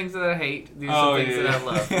 These are some things that I hate. These are some things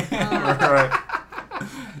that I love. Right.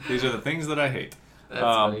 These are the things that I hate. That's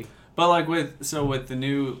funny. But like with the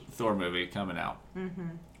new Thor movie coming out,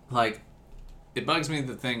 like it bugs me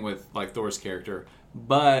the thing with like Thor's character,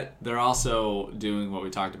 but they're also doing what we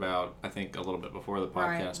talked about. I think a little bit before the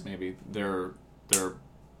podcast. Right. Maybe they're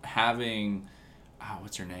having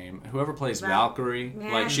what's her name? Whoever plays Valkyrie,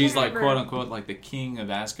 Yeah, like I she's like remember. quote unquote like the king of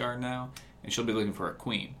Asgard now, and she'll be looking for a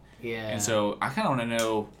queen. Yeah. And so I kind of want to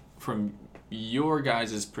know from your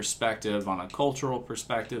guys' perspective, on a cultural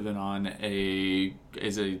perspective, and on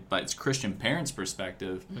it's Christian parents'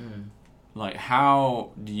 perspective, like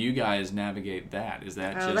how do you guys navigate that? Is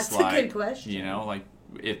that just that's like a good question. You know, like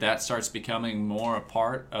if that starts becoming more a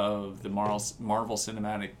part of the Marvel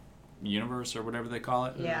Cinematic Universe or whatever they call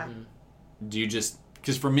it? Yeah. Do you just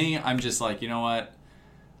because for me, I'm just like, you know what,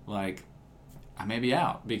 like I may be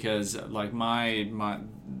out because like my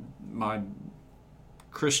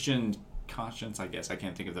Christian conscience, I guess I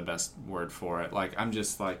can't think of the best word for it. Like I'm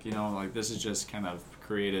just like, you know, like this is just kind of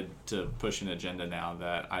created to push an agenda now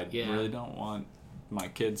that I really don't want my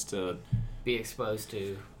kids to be exposed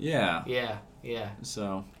to. Yeah.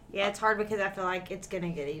 So Yeah, it's hard because I feel like it's gonna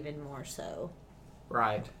get even more so.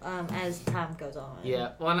 Right. As time goes on.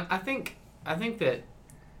 Yeah. Well, and I think that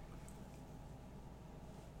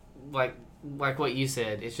like what you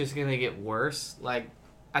said, it's just gonna get worse. Like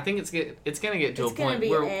I think it's gonna get to a point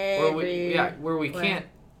where we can't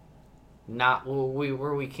not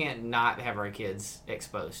where we can't not have our kids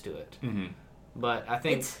exposed to it. mm-hmm. But I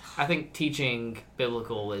think teaching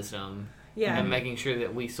biblical wisdom and making sure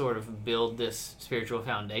that we sort of build this spiritual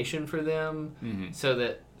foundation for them, so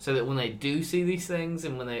that when they do see these things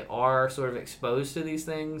and when they are sort of exposed to these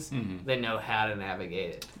things, they know how to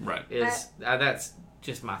navigate it. Right. That's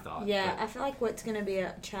just my thought. Yeah, I feel like what's going to be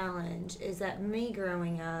a challenge is that me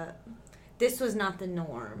growing up, this was not the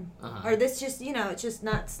norm. Or this just, it's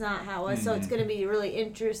not how it was. So it's going to be really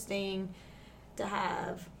interesting to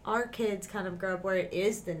have our kids kind of grow up where it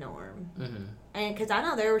is the norm. And because I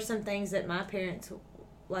know there were some things that my parents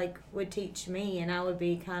like would teach me, and I would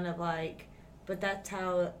be kind of like, but that's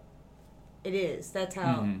how it is. That's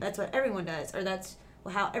how, that's what everyone does, or that's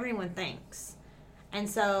how everyone thinks. And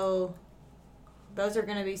so those are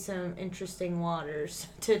going to be some interesting waters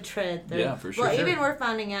to tread through. Yeah, for sure. Well, even we're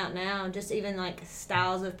finding out now, just even like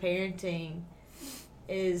styles of parenting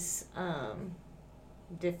is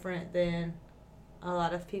different than a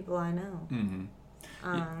lot of people I know.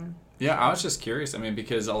 Yeah, I was just curious. I mean,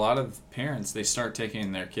 because a lot of parents, they start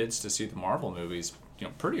taking their kids to see the Marvel movies,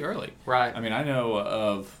 pretty early. Right. I mean, I know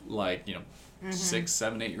of 6,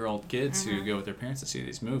 7, 8-year-old kids who go with their parents to see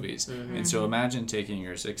these movies. And so imagine taking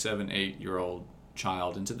your 6, 7, 8-year-old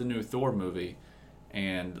child into the new Thor movie,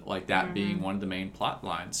 and like that being one of the main plot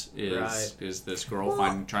lines is this girl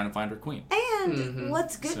trying to find her queen. And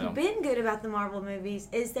what's been good about the Marvel movies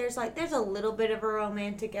is there's a little bit of a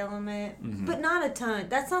romantic element, but not a ton.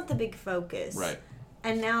 That's not the big focus. Right.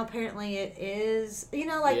 And now apparently it is. That's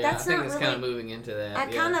I not think it's really. kind of moving into that. I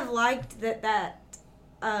kind of liked that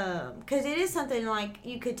because it is something like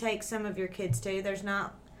you could take some of your kids to. There's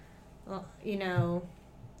not,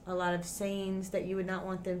 a lot of scenes that you would not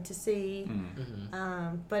want them to see.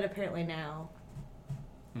 But apparently now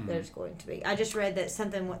there's going to be. I just read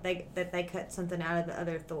that they cut something out of the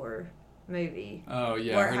other Thor movie. Oh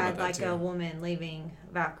yeah, where I it heard had about like that too. a woman leaving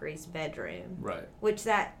Valkyrie's bedroom. Right. Which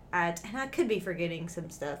and I could be forgetting some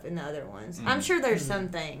stuff in the other ones. I'm sure there's some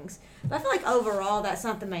things, but I feel like overall that's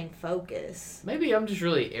not the main focus. Maybe I'm just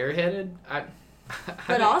really airheaded.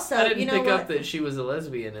 But also, I didn't you know pick what? up that she was a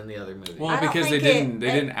lesbian in the other movie. Well, I don't because they think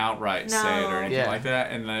didn't outright say it or anything Yeah. like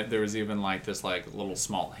that, and there was even like this like little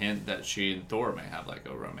small hint that she and Thor may have like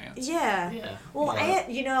a romance. Yeah. Yeah. Well, Yeah.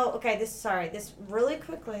 and this really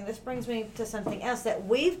quickly. This brings me to something else that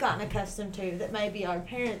we've gotten accustomed to that maybe our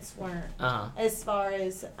parents weren't. As far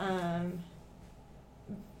as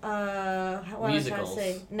what musicals. am I trying to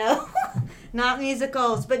say? No, not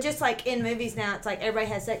musicals, but just like in movies now, it's like everybody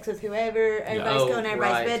has sex with whoever, everybody's going to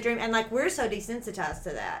everybody's bedroom, and like we're so desensitized to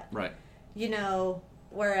that. Right. You know,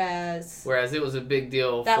 whereas it was a big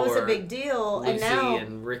deal. That for was a big deal, Lucy and now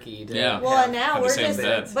and Ricky. To Yeah. well, and now Have the we're same just,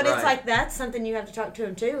 bed. but Right. it's like that's something you have to talk to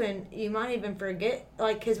them too, and you might even forget,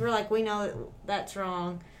 like, because we're like we know that that's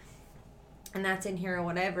wrong, and that's in here or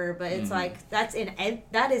whatever, but it's like that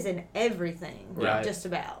is in everything, Right. just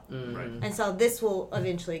about, Right. and so this will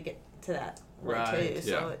eventually get to that way Right. too. So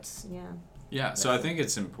Yeah. it's Yeah, so I think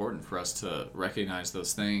it's important for us to recognize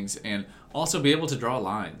those things and also be able to draw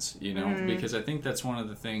lines, you know, because I think that's one of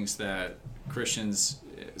the things that Christians,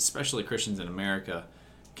 especially Christians in America,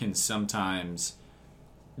 can sometimes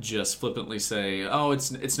just flippantly say, "Oh,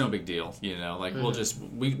 it's no big deal," you know, like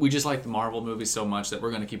we just like the Marvel movies so much that we're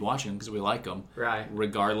going to keep watching them because we like them, Right.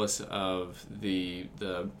 regardless of the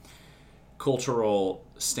cultural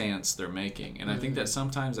stance they're making. And I think that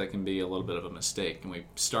sometimes that can be a little bit of a mistake, and we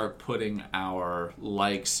start putting our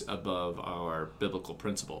likes above our biblical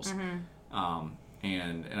principles.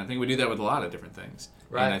 And I think we do that with a lot of different things.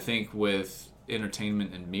 Right. And I think with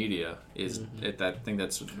entertainment and media I think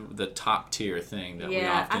that's the top tier thing that we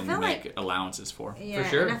Yeah, I often feel make like- allowances for. yeah,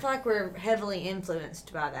 sure. and I feel like we're heavily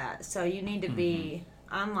influenced by that. So you need to be.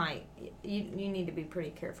 I'm like you need to be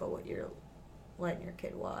pretty careful what you're letting your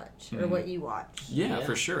kid watch or what you watch. Yeah, Yeah.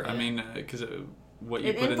 for sure. Yeah. I mean, because what you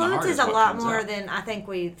It put in the heart influences is a what lot comes more out. than I think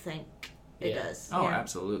we think it Yeah. does. Oh, yeah.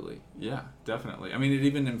 absolutely. Yeah, definitely. I mean, it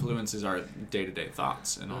even influences our day-to-day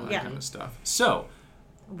thoughts and all that Yeah. kind of stuff. So,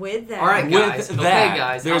 With that. All right, With guys. that, Okay,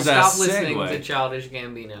 guys. there's I'll a stop listening segue. to Childish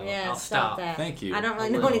Gambino. Yeah, I'll stop that. Thank you. I don't really I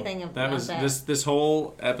know will. anything about that was that. this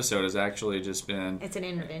whole episode has actually just been It's an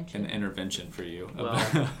intervention. an intervention for you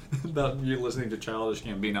Well. about you listening to Childish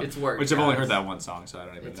Gambino. It's worked, which I've only guys. heard that one song, so I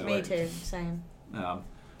don't even It's know. Me it. too. Same.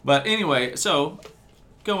 But anyway, so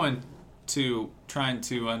going to trying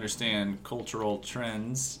to understand cultural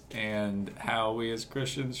trends and how we as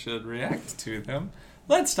Christians should react to them,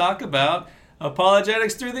 let's talk about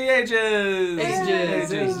apologetics through the ages.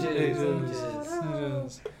 Ages.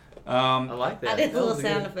 I like that. I did a That little was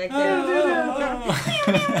sound good. effect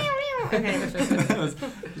there. Okay.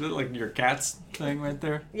 Is it like your cat's thing right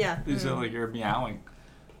there? Yeah. You sound like you're meowing.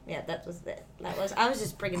 Yeah, that was it. I was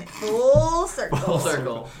just bringing it full circle. Full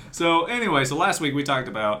circle. So anyway, last week we talked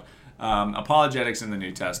about apologetics in the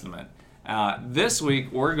New Testament. This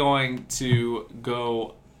week we're going to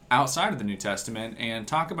go outside of the New Testament and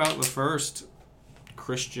talk about the first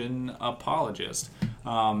Christian apologist.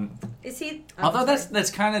 Is he? Although that's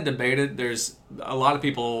kind of debated. There's a lot of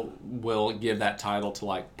people will give that title to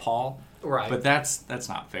like Paul, Right. But that's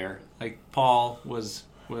not fair. Like Paul was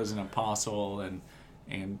an apostle, and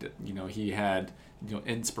you know he had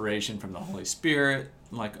inspiration from the Holy Spirit,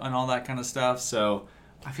 like and all that kind of stuff. So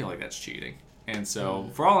I feel like that's cheating. And so,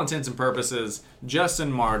 for all intents and purposes,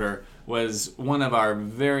 Justin Martyr was one of our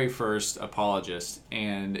very first apologists,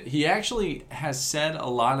 and he actually has said a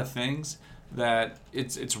lot of things that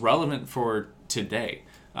it's relevant for today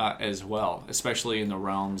as well, especially in the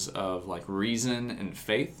realms of like reason and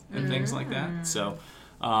faith and things like that. So,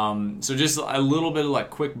 so just a little bit of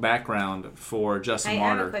like quick background for Justin I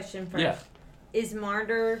Martyr. have a question first. Yeah. Is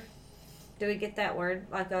martyr? Do we get that word?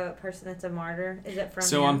 Like a person that's a martyr? Is it from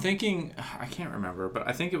So him? I'm thinking, I can't remember, but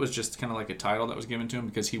I think it was just kind of like a title that was given to him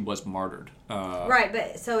because he was martyred. Right,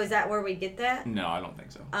 but so is that where we get that? No, I don't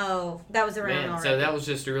think so. Oh, that was around Man, already. so that was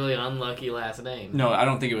just a really unlucky last name. No, I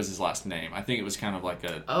don't think it was his last name. I think it was kind of like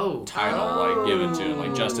a title like given to him,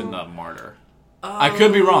 like Justin the Martyr. I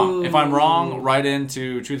could be wrong. If I'm wrong, write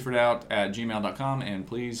into truthfordoubt@gmail.com and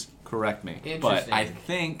please correct me. But Interesting.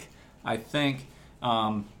 I think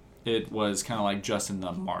it was kind of like Justin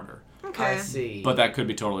the Martyr. Okay. I see. But that could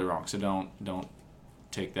be totally wrong, so don't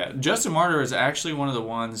take that. Justin Martyr is actually one of the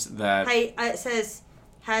ones that... Hey, it says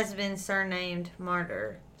has been surnamed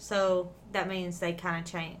martyr. So that means they kind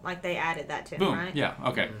of changed, like they added that to him, Boom. right? Yeah.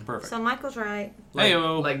 Okay. Perfect. So Michael's right.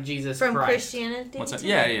 Like Jesus From Christ. Christianity. What's that? to-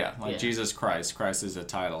 Yeah. Like Jesus Christ. Christ is a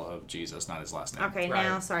title of Jesus, not his last name. Okay, Right.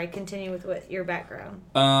 now, sorry, continue with what your background.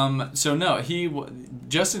 So no,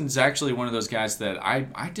 Justin's actually one of those guys that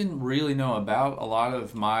I didn't really know about. A lot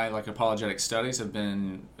of my like apologetic studies have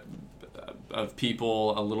been of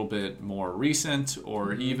people a little bit more recent,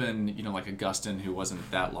 or even like Augustine, who wasn't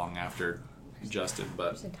that long after Justin,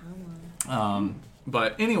 but There's a timeline.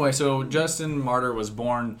 but anyway, so Justin Martyr was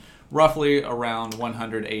born roughly around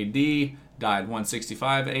 100 AD, died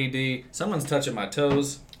 165 AD. Someone's touching my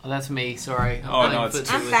toes. Oh, that's me. Sorry. Oh, no,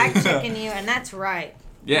 it's- I'm fact checking you, and that's right.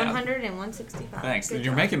 Yeah. 100 and 165. Thanks. Good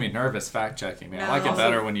You're job. making me nervous fact checking me. I like No. it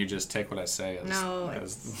better when you just take what I say as, No,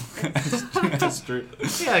 as true.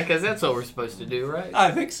 Yeah, because that's what we're supposed to do, right?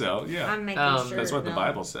 I think so, yeah. I'm making sure. That's what the no.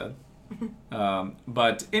 Bible said.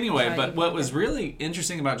 But anyway, Sorry, but you what can was go. really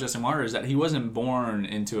interesting about Justin Martyr is that he wasn't born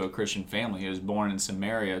into a Christian family. He was born in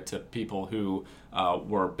Samaria to people who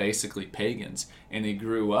were basically pagans, and he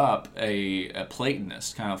grew up a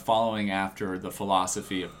Platonist, kind of following after the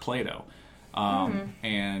philosophy of Plato.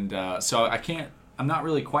 And so I'm not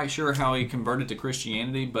really quite sure how he converted to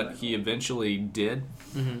Christianity, but he eventually did.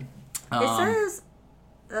 Mm-hmm. It says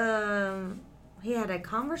he had a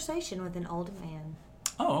conversation with an old man.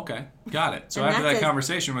 Oh, okay. Got it. So And after that's that his-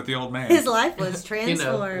 conversation with the old man. His life was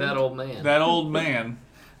transformed. that old man. That old man.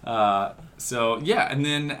 So, yeah, and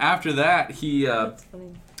then after that, he That's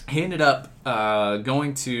funny. ended up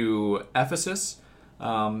going to Ephesus,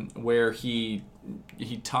 where he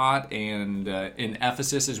taught, and in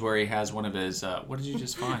Ephesus is where he has one of his, what did you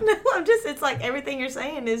just find? No, it's like everything you're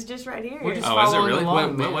saying is just right here. We're just Oh, is it following really?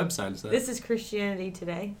 along, What man. website is that? This is Christianity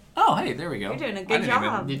Today. Oh, hey, there we go. You're doing a I good didn't job.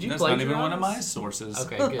 Even, Did you that's not even plagiarize? one of my sources.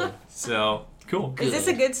 Okay, good. So, cool. Is this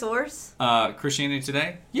a good source? Christianity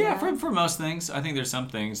Today? Yeah, Yeah. for most things. I think there's some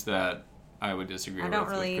things that I would disagree I with don't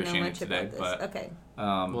really know Christianity much Today. about this. But, Okay.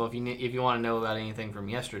 Well, if you want to know about anything from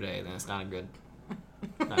yesterday, then it's not a good.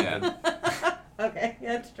 Not Yeah. good. Okay,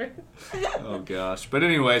 that's true. Oh gosh. But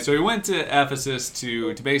anyway, so he went to Ephesus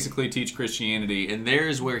to basically teach Christianity, and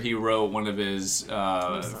there's where he wrote one of his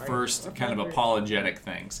sorry. first What kind of number? apologetic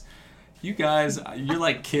things. You guys, you're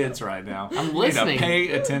like kids right now. I'm You need listening. to pay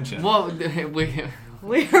attention. Well, We're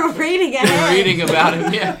reading ahead. we're reading about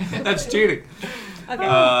him. Yeah. That's cheating.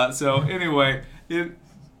 Okay. So anyway,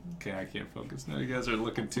 okay, I can't focus. No, you guys are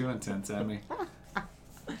looking too intense at me.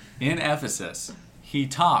 In Ephesus, he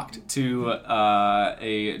talked to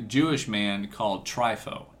a Jewish man called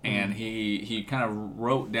Trypho, and he kind of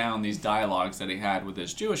wrote down these dialogues that he had with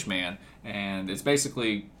this Jewish man, and it's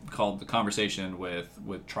basically called The Conversation with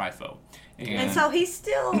Trypho. And so he's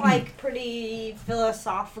still like pretty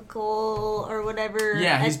philosophical or whatever.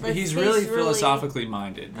 Yeah, he's really philosophically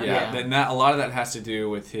minded. Yeah, Yeah. and that a lot of that has to do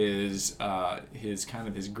with his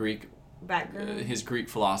Greek background. his Greek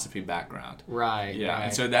philosophy background. Right. Yeah, Right.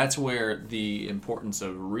 and so that's where the importance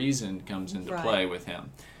of reason comes into play with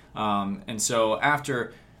him. And so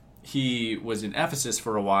after he was in Ephesus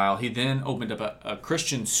for a while, he then opened up a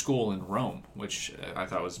Christian school in Rome, which I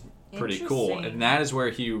thought was pretty cool. Interesting. And that is where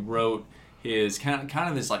he wrote his kind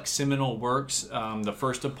of his like seminal works, the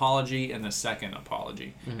first apology and the second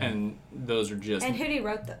apology, and those are just And who did he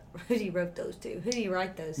wrote those to? Who did he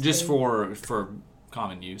write those to? just for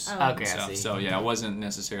common use. Oh. Okay, I see. So yeah, it wasn't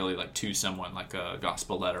necessarily like to someone like a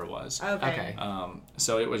gospel letter was. Okay. Okay.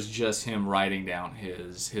 So it was just him writing down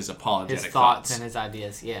his apologetic His thoughts and his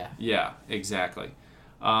ideas. Yeah. Yeah, exactly.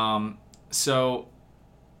 So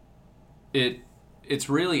it's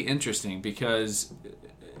really interesting because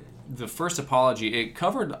the first apology, it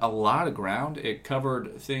covered a lot of ground. It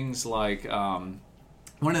covered things like one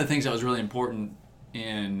of the things that was really important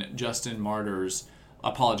in Justin Martyr's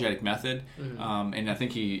apologetic method, and I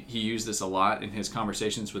think he used this a lot in his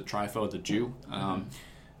conversations with Trypho the Jew,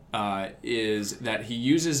 is that he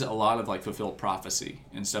uses a lot of like fulfilled prophecy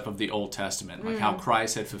and stuff of the Old Testament, like how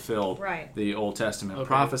Christ had fulfilled Right. the Old Testament Okay.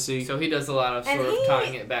 prophecy. So he does a lot of And sort of he-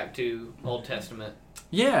 tying it back to Old Testament.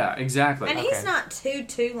 Yeah, exactly. And Okay. he's not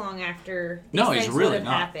too long after these No, things he's really would have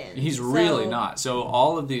not. happened. He's So- really not. So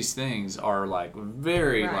all of these things are like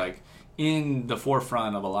very Right. like in the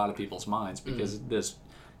forefront of a lot of people's minds because this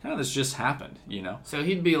just happened, you know. So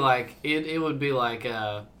he'd be like, it would be like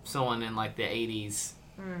someone in like the 80s,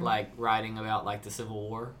 like writing about like the Civil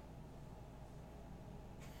War.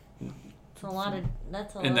 It's a lot of.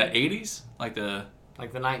 That's a In lot. the 80s, like the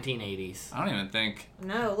Like the 1980s. I don't even think.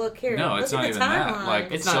 No, look here. No, look it's at not the even that. timeline.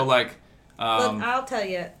 Like It's so, not- like Look, I'll tell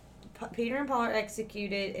you. Peter and Paul are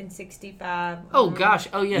executed in 65. Oh gosh!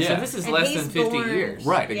 Oh yeah. So Yeah. this is And less he's than 50 born- years.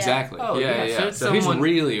 Right, Yeah. exactly. Oh, yeah. yeah, so it's So he's someone-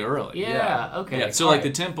 really early. Yeah, okay. Yeah. So All like right.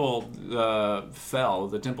 the temple fell,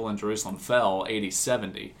 the temple in Jerusalem fell AD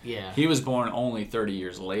 70. Yeah. He was born only 30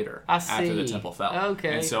 years later I after the see. temple fell.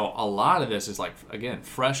 Okay. And so a lot of this is like, again,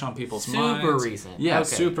 fresh on people's minds. Super recent. Yeah, Okay,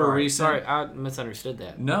 super all right. recent. Sorry, I misunderstood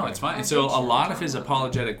that. No, Okay. it's fine. I And so think a so. lot of his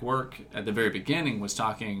apologetic work at the very beginning was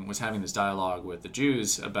having this dialogue with the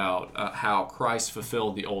Jews about how Christ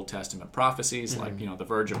fulfilled the Old Testament prophecies, like the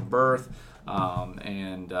virgin birth,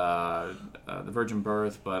 the virgin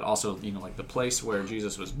birth, but also like the place where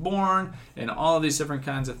Jesus was born, and all of these different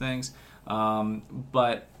kinds of things.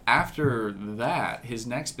 But after that, his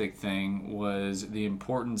next big thing was the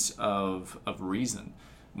importance of reason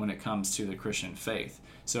when it comes to the Christian faith.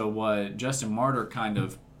 So what Justin Martyr kind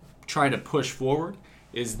of tried to push forward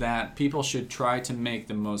is that people should try to make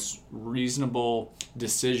the most reasonable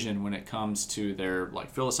decision when it comes to their like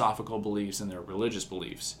philosophical beliefs and their religious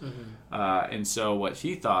beliefs. And so what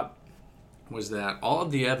he thought was that all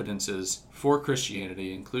of the evidences for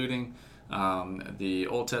Christianity, including the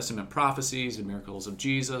Old Testament prophecies, the miracles of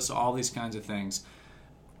Jesus, all these kinds of things,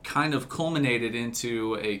 kind of culminated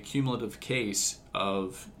into a cumulative case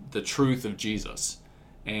of the truth of Jesus.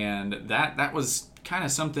 And that was kind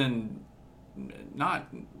of something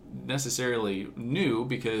not necessarily new,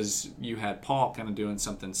 because you had Paul kind of doing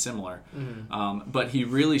something similar. But he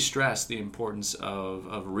really stressed the importance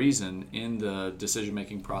of reason in the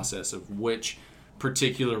decision-making process of which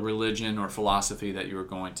particular religion or philosophy that you were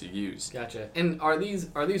going to use. Gotcha. And are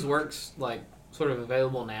these works like sort of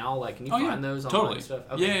available now? Like, can you find those online totally. and stuff?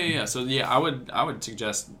 Yeah. So I would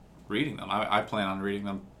suggest reading them. I plan on reading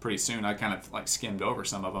them pretty soon. I kind of like skimmed over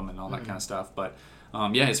some of them and all that kind of stuff. But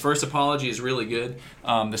his first apology is really good.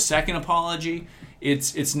 The second apology,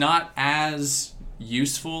 it's not as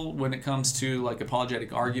useful when it comes to like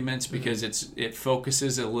apologetic arguments, because it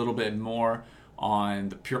focuses a little bit more on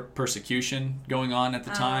the pure persecution going on at the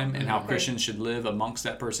time and how Christians should live amongst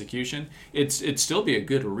that persecution. It'd still be a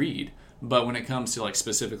good read, but when it comes to like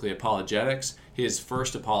specifically apologetics, his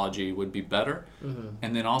first apology would be better.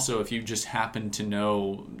 And then also, if you just happen to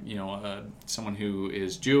know, someone who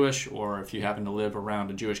is Jewish, or if you happen to live around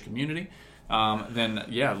a Jewish community,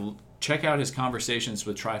 then check out his Conversations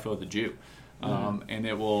with Trypho the Jew, and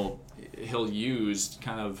he'll use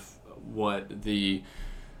kind of what the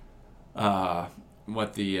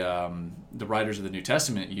writers of the New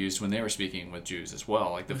Testament used when they were speaking with Jews as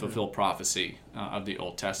well, like the fulfilled prophecy of the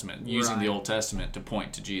Old Testament, using the Old Testament to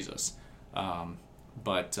point to Jesus.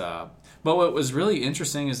 But what was really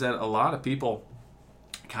interesting is that a lot of people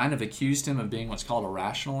kind of accused him of being what's called a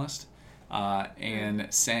rationalist, and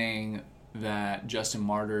saying that Justin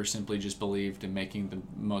Martyr simply just believed in making the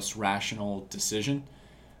most rational decision,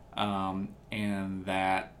 and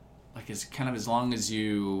that like as long as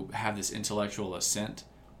you have this intellectual assent,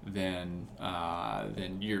 then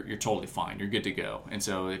you're totally fine. You're good to go. And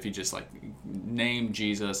so if you just like name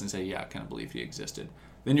Jesus and say, I kind of believe he existed,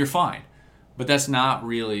 then you're fine. But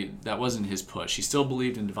that wasn't his push. He still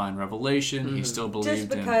believed in divine revelation. He still believed just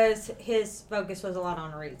because his focus was a lot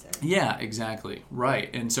on reason. Yeah, exactly. Right.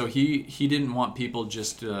 And so he didn't want people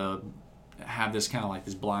just to have this kind of like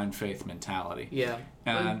this blind faith mentality. Yeah.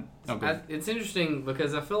 And it's interesting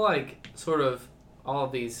because I feel like sort of all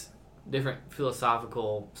of these different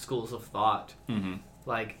philosophical schools of thought,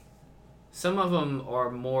 like some of them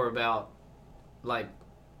are more about like,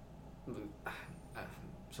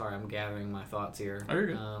 sorry, I'm gathering my thoughts here. Oh, you're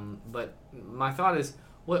good. But my thought is,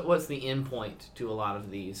 what's the end point to a lot of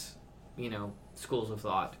these, schools of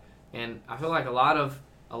thought? And I feel like a lot of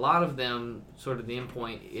them, sort of the end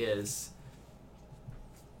point is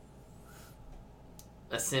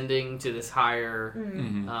ascending to this higher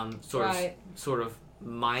sort of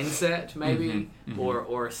mindset, maybe,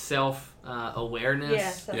 or self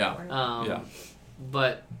awareness.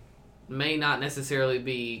 But may not necessarily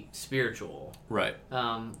be spiritual. Right.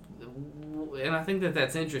 And I think that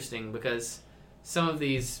that's interesting because some of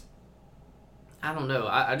these, I don't know,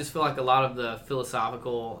 I just feel like a lot of the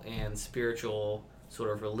philosophical and spiritual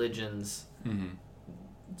sort of religions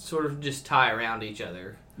sort of just tie around each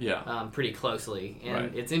other pretty closely.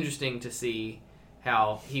 And it's interesting to see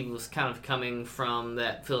how he was kind of coming from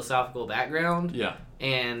that philosophical background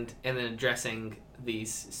and then addressing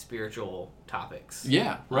these spiritual topics.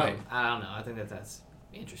 Yeah, right. I don't know. I think that that's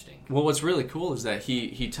interesting. Well, what's really cool is that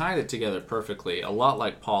he tied it together perfectly, a lot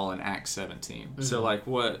like Paul in Acts 17. So like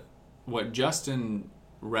what Justin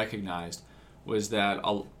recognized was that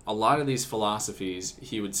a lot of these philosophies,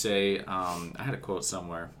 he would say, I had a quote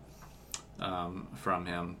somewhere, from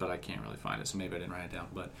him, but I can't really find it, so maybe I didn't write it down.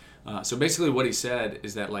 But so basically what he said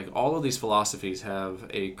is that like all of these philosophies have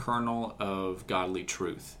a kernel of godly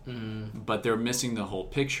truth, but they're missing the whole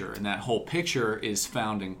picture, and that whole picture is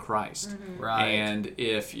found in Christ. Right. And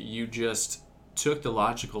if you just took the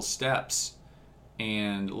logical steps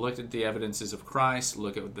and looked at the evidences of Christ,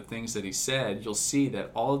 look at the things that he said, you'll see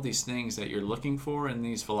that all of these things that you're looking for in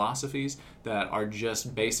these philosophies that are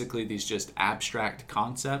just basically these just abstract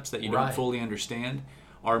concepts that you don't fully understand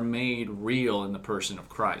are made real in the person of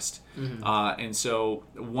Christ. And so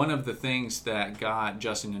one of the things that got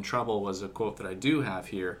Justin in trouble was a quote that I do have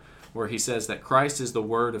here, where he says that Christ is the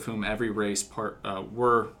word of whom every race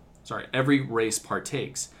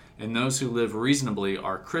partakes. And those who live reasonably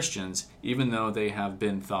are Christians, even though they have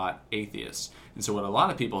been thought atheists. And so what a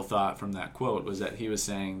lot of people thought from that quote was that he was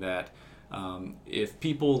saying that if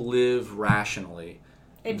people live rationally,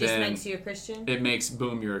 it just makes you a Christian? It makes,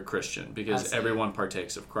 boom, you're a Christian, because everyone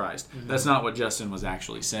partakes of Christ. That's not what Justin was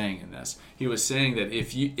actually saying in this. He was saying that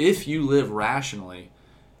if you live rationally,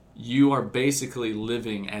 you are basically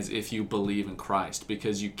living as if you believe in Christ,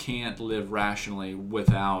 because you can't live rationally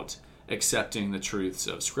without accepting the truths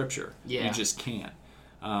of Scripture. You just can't.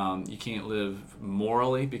 You can't live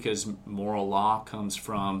morally, because moral law comes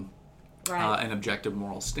from an objective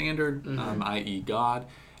moral standard, i.e. God.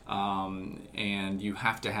 And you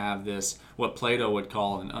have to have this, what Plato would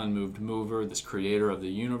call an unmoved mover, this creator of the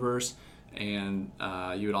universe. And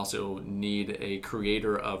you would also need a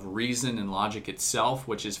creator of reason and logic itself,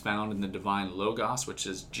 which is found in the divine Logos, which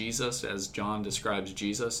is Jesus, as John describes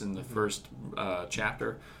Jesus in the first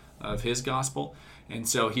chapter of his gospel. And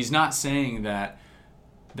so he's not saying that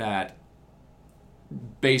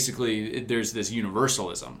basically there's this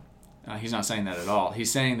universalism. He's not saying that at all.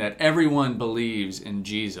 He's saying that everyone believes in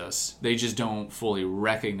Jesus. They just don't fully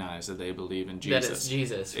recognize that they believe in Jesus. That it's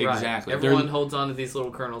Jesus. Exactly. Right. Everyone holds on to these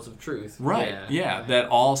little kernels of truth. Right. Yeah. That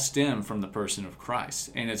all stem from the person of Christ.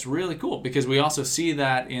 And it's really cool, because we also see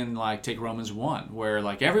that in, like, take Romans 1, where,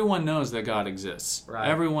 like, everyone knows that God exists. Right.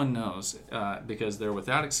 Everyone knows, because they're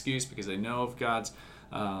without excuse, because they know of God's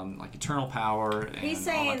like eternal power. And he's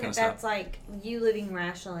saying all that kind of that's stuff. like you living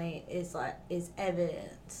rationally is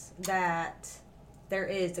evidence that there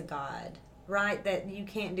is a God, right? That you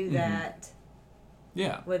can't do that.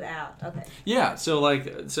 Without. Okay. Yeah. So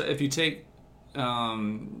if you take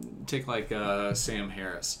like Sam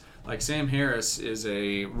Harris. Like, Sam Harris is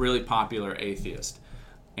a really popular atheist,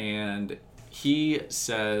 and he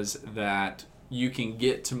says that you can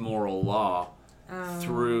get to moral law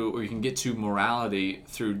or you can get to morality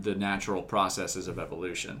through the natural processes of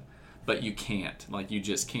evolution, but you can't. Like, you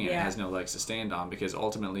just can't. It has no legs to stand on, because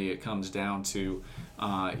ultimately it comes down to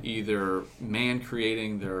either man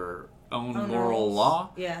creating their own moral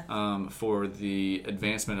law for the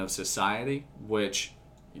advancement of society, which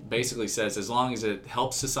basically says as long as it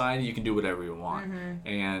helps society, you can do whatever you want.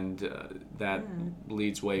 And that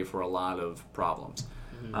leads way for a lot of problems.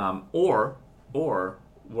 Or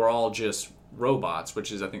we're all just robots,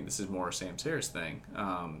 which is, I think this is more a Sam Harris thing,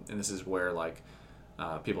 and this is where, like,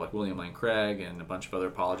 people like William Lane Craig and a bunch of other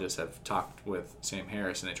apologists have talked with Sam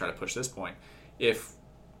Harris, and they try to push this point. If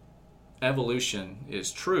evolution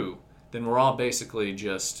is true, then we're all basically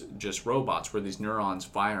just robots. We're these neurons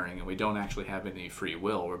firing, and we don't actually have any free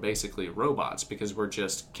will. We're basically robots, because we're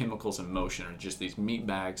just chemicals in motion, or just these meat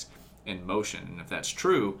bags in motion. And if that's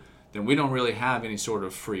true, then we don't really have any sort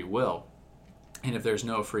of free will. And if there's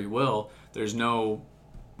no free will, there's no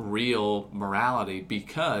real morality,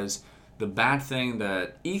 because the bad thing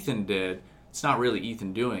that Ethan did, it's not really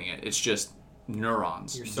Ethan doing it. It's just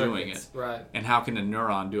neurons doing it. Right. And how can a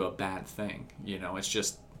neuron do a bad thing? It's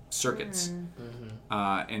just circuits.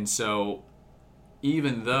 And so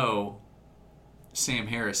even though Sam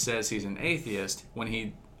Harris says he's an atheist, when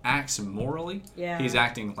he acts morally, he's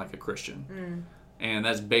acting like a Christian. And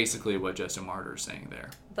that's basically what Justin Martyr is saying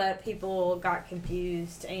there. But people got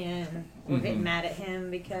confused and were getting mad at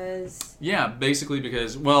him because... Yeah, basically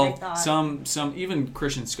because, well, some even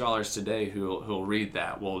Christian scholars today who'll read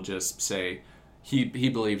that will just say he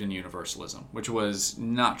believed in universalism, which was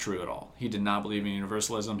not true at all. He did not believe in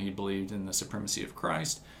universalism. He believed in the supremacy of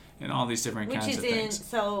Christ and all these different kinds of things.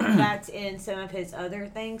 So that's in some of his other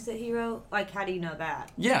things that he wrote? Like, how do you know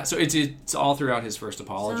that? Yeah, so it's all throughout his first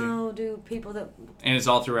apology. So do people that and it's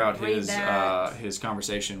all throughout his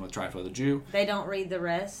conversation with Trypho the Jew. They don't read the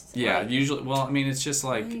rest? Yeah, usually, well, I mean, it's just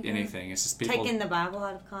like anything. It's just people... Taking the Bible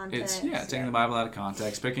out of context. Taking the Bible out of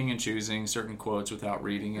context, picking and choosing certain quotes without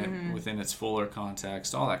reading it within its fuller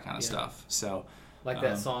context, all that kind of stuff. So... Like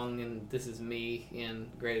that song in This Is Me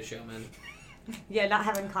in Greatest Showman. Yeah, not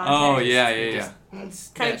having context. Oh, yeah.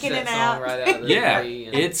 Taking it out. Right out of the tree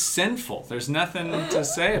and... It's sinful. There's nothing to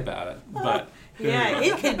say about it. But yeah,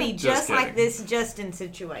 it could be just like this Justin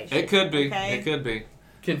situation. It could be. Okay? It could be.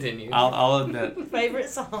 Continue. I'll admit. Favorite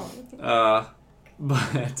song.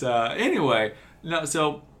 But anyway, no.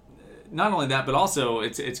 So not only that, but also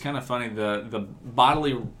it's kind of funny the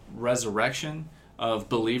bodily resurrection of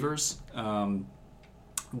believers,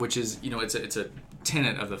 which is it's a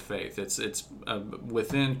tenet of the faith. It's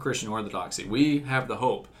within Christian orthodoxy. We have the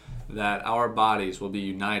hope that our bodies will be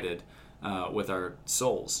united with our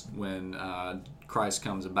souls when Christ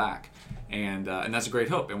comes back, and that's a great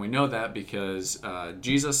hope. And we know that because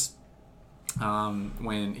Jesus,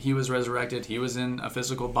 when he was resurrected, he was in a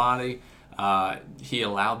physical body. He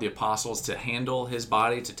allowed the apostles to handle his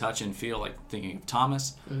body, to touch and feel, like thinking of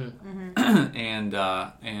Thomas. And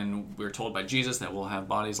we're told by Jesus that we'll have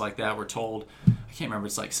bodies like that. We're told, I can't remember,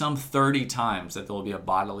 it's like some 30 times that there will be a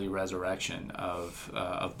bodily resurrection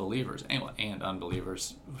of believers and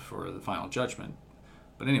unbelievers for the final judgment.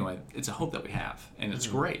 But anyway, it's a hope that we have, and it's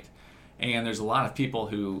great. And there's a lot of people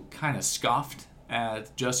who kind of scoffed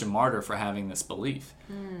at Justin Martyr for having this belief.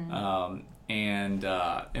 And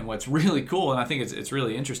what's really cool, and I think it's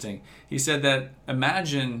really interesting, he said that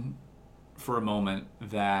imagine for a moment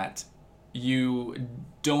that you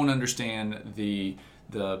don't understand the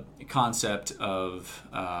concept of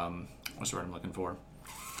what's the word I'm looking for?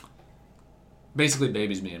 Basically,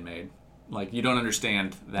 babies being made. Like, you don't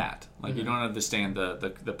understand that. Like, you don't understand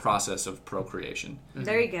the process of procreation.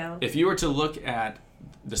 There you go. If you were to look at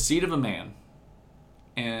the seed of a man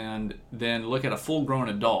and then look at a full-grown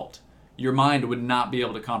adult, your mind would not be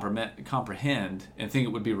able to comprehend and think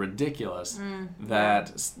it would be ridiculous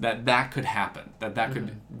that could happen, that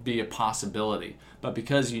could be a possibility. But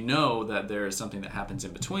because you know that there is something that happens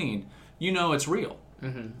in between, you know it's real.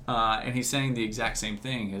 And he's saying the exact same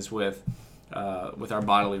thing as with our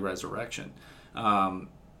bodily resurrection.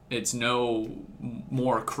 It's no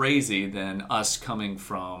more crazy than us coming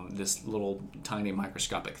from this little tiny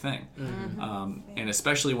microscopic thing. And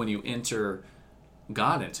especially when you enter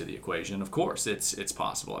God into the equation, of course, it's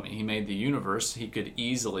possible. I mean, he made the universe; he could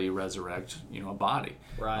easily resurrect, a body.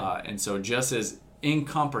 Right. And so, just as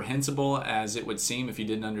incomprehensible as it would seem if you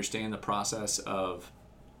didn't understand the process of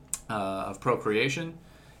procreation,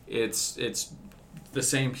 it's the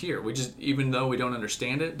same here. We just, even though we don't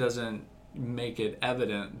understand it, doesn't make it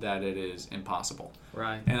evident that it is impossible.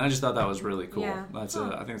 Right. And I just thought that was really cool. Yeah. I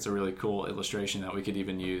think it's a really cool illustration that we could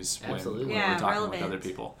even use when we're talking with other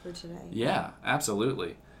people. For today. Yeah,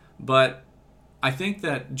 absolutely. But I think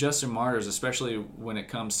that Justin Martyr's, especially when it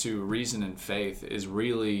comes to reason and faith, is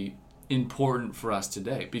really important for us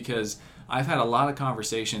today, because I've had a lot of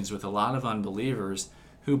conversations with a lot of unbelievers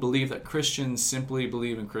who believe that Christians simply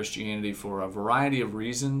believe in Christianity for a variety of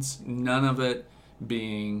reasons, none of it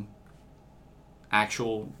being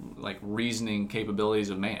actual reasoning capabilities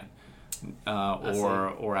of man,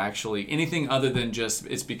 or actually anything other than just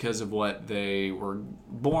it's because of what they were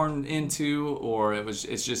born into, or it's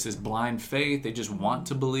just this blind faith. They just want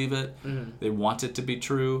to believe it. They want it to be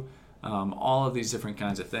true. All of these different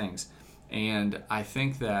kinds of things. And I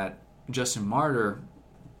think that Justin Martyr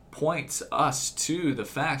points us to the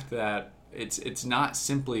fact that it's not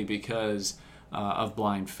simply because of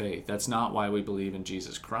blind faith. That's not why we believe in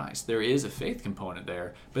Jesus Christ. There is a faith component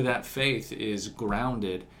there, but that faith is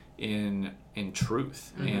grounded in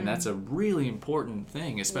truth, and that's a really important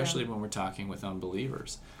thing, especially when we're talking with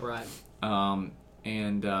unbelievers. Right.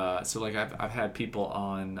 So I've had people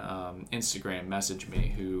on Instagram message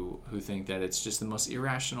me who think that it's just the most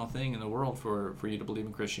irrational thing in the world for you to believe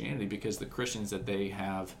in Christianity, because the Christians that they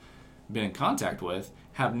have been in contact with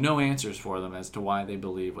have no answers for them as to why they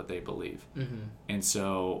believe what they believe. And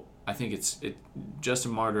so I think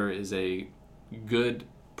Justin Martyr is a good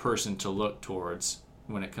person to look towards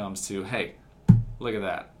when it comes to, hey, look at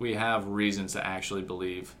that. We have reasons to actually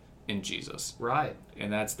believe in Jesus. Right.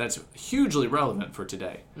 And that's hugely relevant for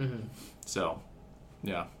today. So,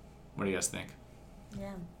 yeah. What do you guys think?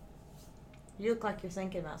 Yeah. You look like you're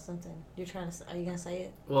thinking about something. Are you going to say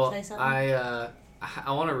it? Well, say something?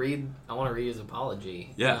 I want to read his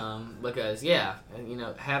apology. Yeah. Because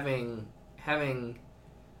having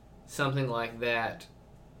something like that,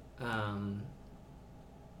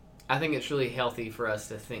 I think it's really healthy for us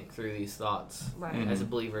to think through these thoughts as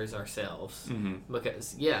believers ourselves.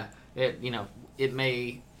 Because it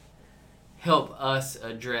may help us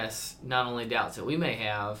address not only doubts that we may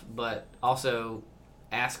have, but also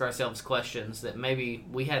ask ourselves questions that maybe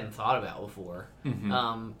we hadn't thought about before,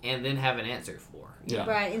 and then have an answer for. Yeah.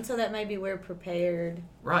 Right, and so that maybe we're prepared,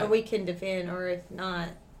 or we can defend, or if not,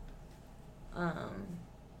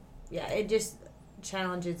 it just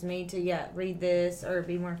challenges me to read this or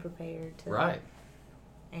be more prepared to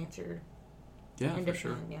answer. Yeah, for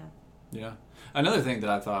sure. Yeah. Another thing that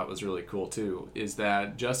I thought was really cool too is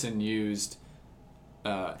that Justin used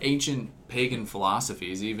ancient pagan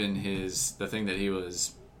philosophies, even the thing that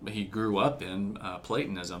he grew up in,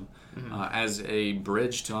 Platonism, as a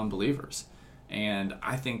bridge to unbelievers. And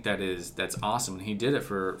I think that's awesome. And he did it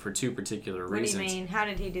for two particular reasons. What do you mean? How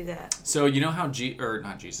did he do that? So you know how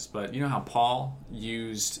not Jesus, but you know how Paul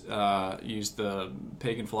used the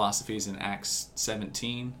pagan philosophies in Acts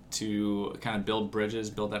 17 to kind of build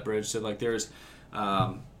that bridge. So like there's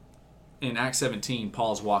in Acts 17,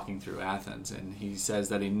 Paul's walking through Athens, and he says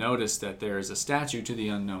that he noticed that there is a statue to the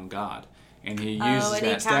unknown God, and he uses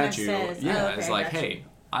that statue as like, hey,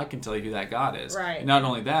 I can tell you who that God is. Right. And not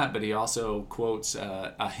only that, but he also quotes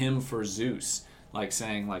a hymn for Zeus, like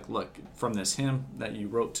saying, like, look, from this hymn that you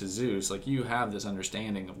wrote to Zeus, like you have this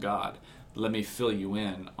understanding of God. Let me fill you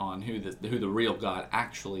in on who the real God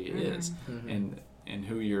actually is, and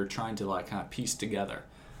who you're trying to like kind of piece together.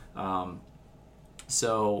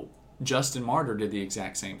 So Justin Martyr did the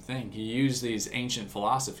exact same thing. He used these ancient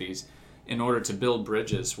philosophies in order to build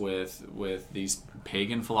bridges with these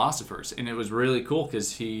pagan philosophers. And it was really cool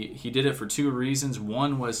because he did it for two reasons.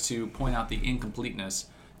 One was to point out the incompleteness,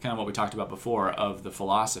 kind of what we talked about before, of the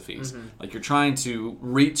philosophies. Like you're trying to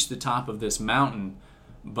reach the top of this mountain,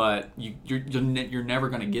 but you're never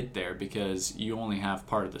going to get there because you only have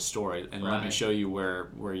part of the story. And let me show you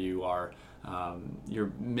where you are.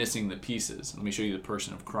 You're missing the pieces. Let me show you the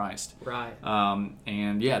person of Christ. Right.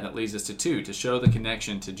 And that leads us to show the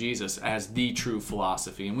connection to Jesus as the true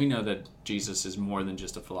philosophy. And we know that Jesus is more than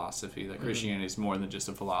just a philosophy, that Christianity is more than just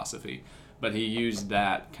a philosophy. But he used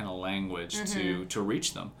that kind of language to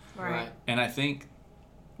reach them. Right. And I think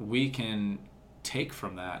we can take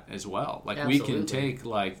from that as well. Like Absolutely. we can take,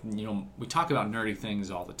 like, we talk about nerdy things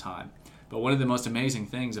all the time. But one of the most amazing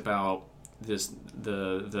things about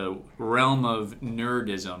the realm of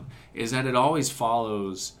nerdism is that it always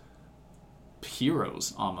follows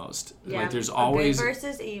heroes almost. Yeah. Like there's always good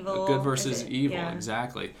versus evil. Good versus evil,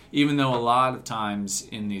 exactly. Even though a lot of times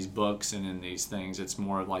in these books and in these things it's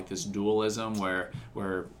more of like this dualism where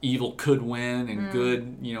evil could win and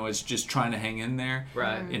good, is just trying to hang in there.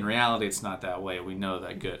 Right. In reality it's not that way. We know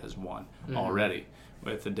that good has won already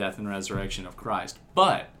with the death and resurrection of Christ.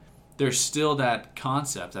 But there's still that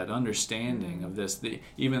concept, that understanding of this.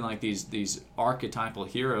 Even like these archetypal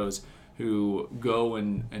heroes who go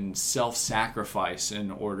and self-sacrifice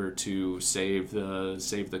in order to save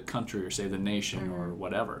the country or save the nation or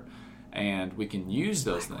whatever, and we can use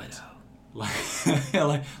those things,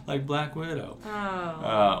 like Black Widow,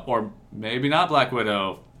 or maybe not Black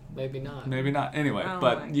Widow. Maybe not. Anyway,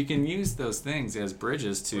 you can use those things as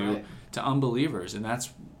bridges to unbelievers, and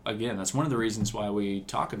that's one of the reasons why we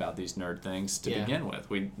talk about these nerd things to begin with.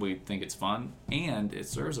 We think it's fun, and it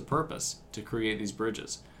serves a purpose to create these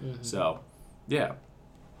bridges. So,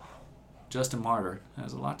 Justin Martyr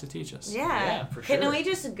has a lot to teach us. Yeah, for sure. Can we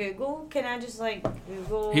just Google? Can I just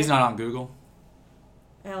Google? He's not on Google.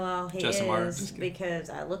 Well, he Justin Martyr, is because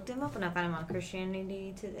I looked him up and I found him on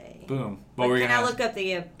Christianity Today. Boom. Can I look up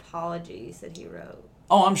the apologies that he wrote?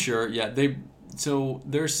 Oh, I'm sure. Yeah, so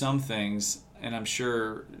there's some things. And I'm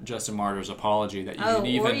sure Justin Martyr's apology that you can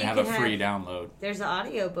even have a free download. There's an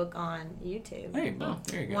audio book on YouTube. Hey, well,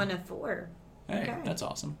 there you go. 1 of 4. Hey, that's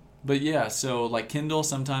awesome. But so like Kindle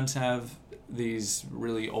sometimes have these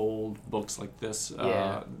really old books like this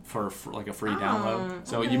for like a free download.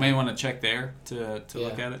 So you may want to check there to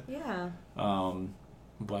look at it. Yeah.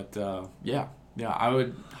 Yeah, I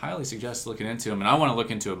would highly suggest looking into him, and I want to look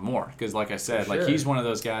into him more because, like I said, like he's one of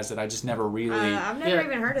those guys that I just never really. I've never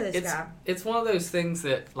even heard of this guy. It's one of those things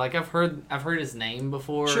that, like, I've heard his name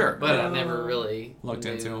before, but I never really looked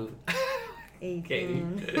into him. Katie.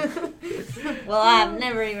 Well, I've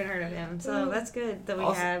never even heard of him, so that's good that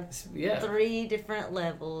we have 3 different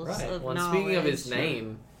levels of knowledge. Speaking of his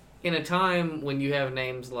name, in a time when you have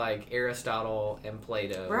names like Aristotle and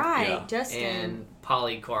Plato, Justin and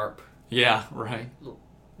Polycarp. Yeah, right.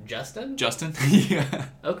 Justin? Yeah.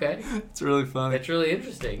 Okay. It's really funny. It's really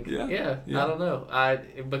interesting. Yeah. I don't know.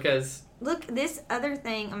 Because look, this other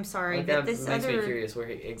thing. I'm sorry, like but this makes me curious where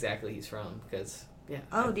exactly he's from. Because do you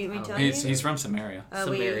want me to tell you? He's from Samaria.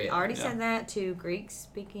 We already said that to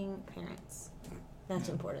Greek-speaking parents. That's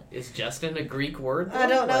important. Is Justin a Greek word, though? I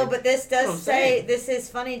don't know, but this does say, this is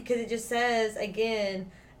funny because it just says,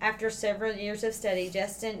 again, after several years of study,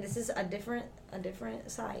 Justin, this is a different a different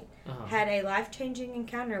site, Uh-huh. had a life-changing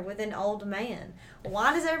encounter with an old man.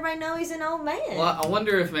 Why does everybody know he's an old man? Well, I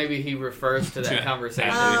wonder if maybe he refers to that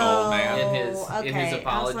conversation old man. in his okay. apology.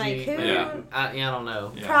 I was like, who? Yeah. I don't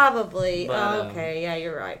know. Yeah. Probably. But, okay, yeah,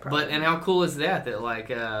 you're right. Probably. But and how cool is that?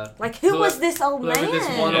 That who was this old whoever man?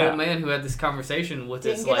 this one old man who had this conversation with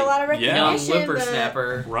Didn't this get a lot of like young recognition,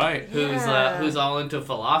 whippersnapper, Right. who's all into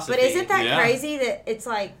philosophy. But isn't that Yeah. crazy that it's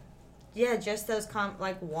like, yeah, just those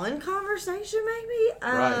one conversation maybe?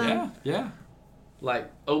 Right. Yeah.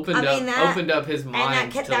 like opened up his mind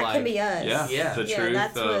and that to that like can be us. Yeah. Yeah. The Yeah, truth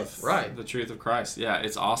that's of what's- Right. the truth of Christ. Yeah,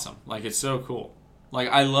 it's awesome. Like, it's so cool. Like,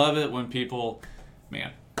 I love it when people,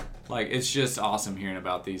 man, like, it's just awesome hearing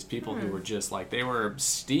about these people who were just like, they were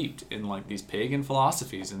steeped in like these pagan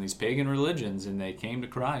philosophies and these pagan religions, and they came to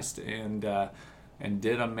Christ and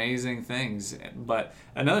did amazing things. But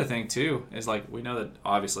another thing too is, like, we know that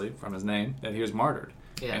obviously from his name that he was martyred.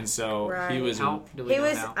 Yeah. And so Right. he was. How do we He know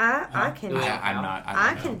was. how? I can. Do we know I'm how? not.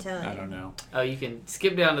 I don't know. can tell you. I don't know. Oh, you can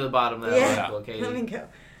skip down to the bottom of that Yeah. article, Katie. Let me go.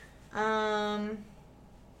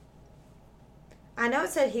 I know it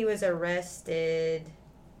said he was arrested.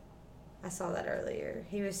 I saw that earlier.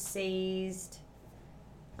 He was seized,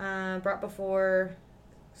 brought before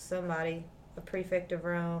somebody, a prefect of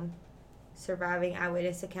Rome. Surviving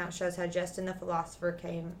eyewitness account shows how Justin the philosopher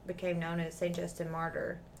became known as Saint Justin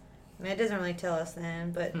Martyr. I mean, it doesn't really tell us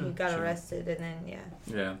then, but he got Sure. arrested and then, yeah.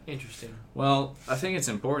 Yeah. Interesting. Well, I think it's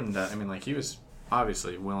important that, I mean, like, he was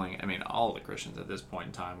obviously willing. I mean, all the Christians at this point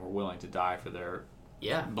in time were willing to die for their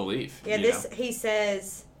Yeah. belief. Yeah, you this know? he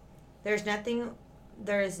says, there is nothing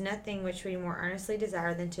which we more earnestly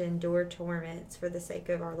desire than to endure torments for the sake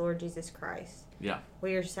of our Lord Jesus Christ. Yeah.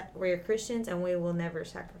 We are Christians and we will never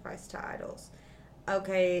sacrifice to idols.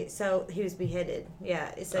 Okay, so he was beheaded. Yeah,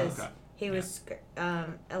 it says Okay. he was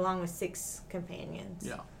along with 6 companions.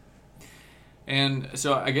 Yeah. And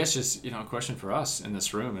so I guess just, a question for us in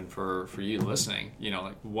this room and for you listening,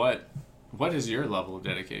 like, what is your level of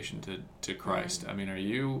dedication to Christ? I mean, are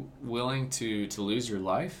you willing to lose your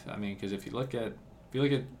life? I mean, because if you look at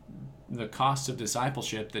the cost of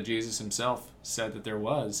discipleship that Jesus himself said that there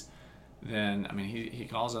was, then, I mean, he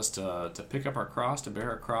calls us to pick up our cross, to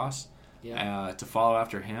bear our cross, to follow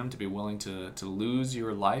after him, to be willing to lose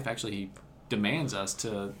your life. Actually, he demands us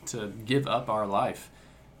to give up our life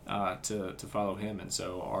to follow him. And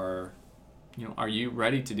so are you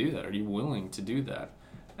ready to do that? Are you willing to do that?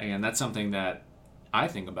 And that's something that I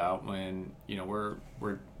think about when, we're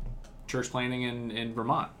church planting in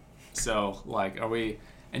Vermont. So, like, are we...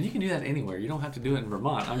 And you can do that anywhere. You don't have to do it in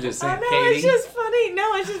Vermont. I'm just saying, I know, Katie. it's just funny.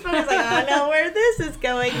 No, it's just funny. It's like, I know where this is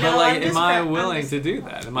going. No, But, like, I'm just am I I'm willing just- to do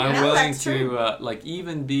that? Am I No, willing that's to, true.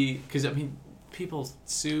 even be... Because, I mean, people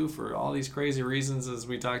sue for all these crazy reasons, as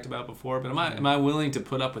we talked about before. But am I willing to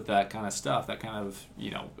put up with that kind of stuff? That kind of,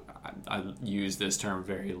 I use this term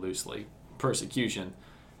very loosely, persecution.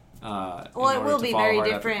 Well, it will be very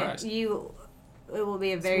different. It will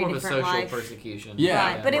be a very It's more different of a social life. persecution.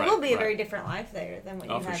 Yeah. Right, but it will be a right. very different life there than what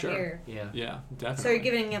Oh, you for have sure. here. Yeah. Yeah, definitely. So you're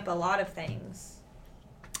giving up a lot of things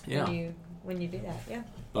Yeah. when you do that. Yeah.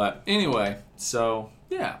 But anyway, so,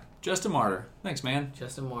 yeah, Justin Martyr. Thanks, man.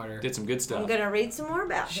 Justin Martyr. Did some good stuff. I'm gonna read some more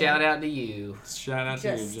about him. Shout out to you. Shout out to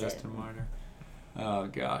you, Justin. Justin Martyr. Oh,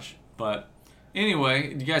 gosh. But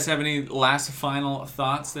anyway, do you guys have any last final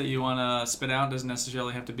thoughts that you want to spit out? Doesn't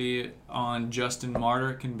necessarily have to be on Justin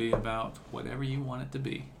Martyr. It can be about whatever you want it to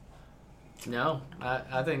be. No,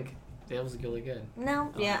 I think that was really good.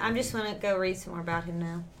 No, yeah, I'm just gonna go read some more about him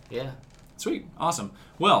now. Yeah. Sweet. Awesome.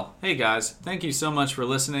 Well, hey, guys, thank you so much for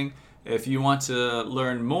listening. If you want to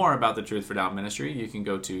learn more about the Truth for Doubt ministry, you can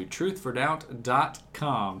go to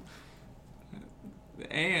truthfordoubt.com.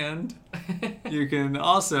 And you can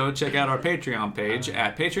also check out our Patreon page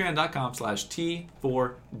at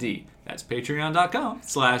patreon.com/T4D. That's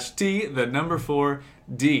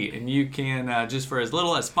patreon.com/T4D. And you can, just for as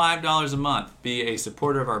little as $5 a month, be a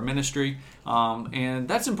supporter of our ministry. And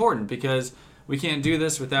that's important because we can't do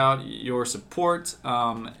this without your support.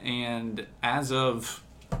 And as of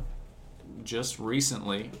just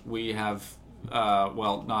recently, we have,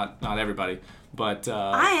 not everybody, but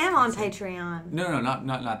I am on Patreon. no,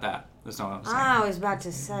 not that. That's not what I'm saying. I was about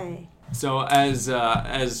to say. So as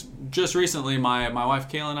just recently, my wife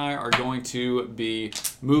Kayla and I are going to be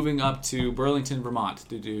moving up to Burlington, Vermont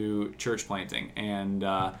to do church planting, and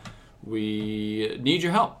we need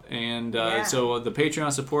your help. And so the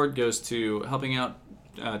Patreon support goes to helping out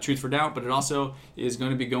Truth for Doubt, but it also is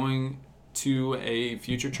going to be going to a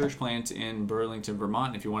future church plant in Burlington,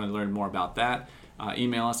 Vermont. If you want to learn more about that,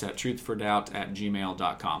 email us at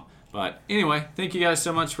truthfordoubt@gmail.com. But anyway, thank you guys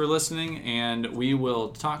so much for listening, and we will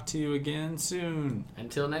talk to you again soon.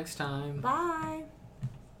 Until next time. Bye.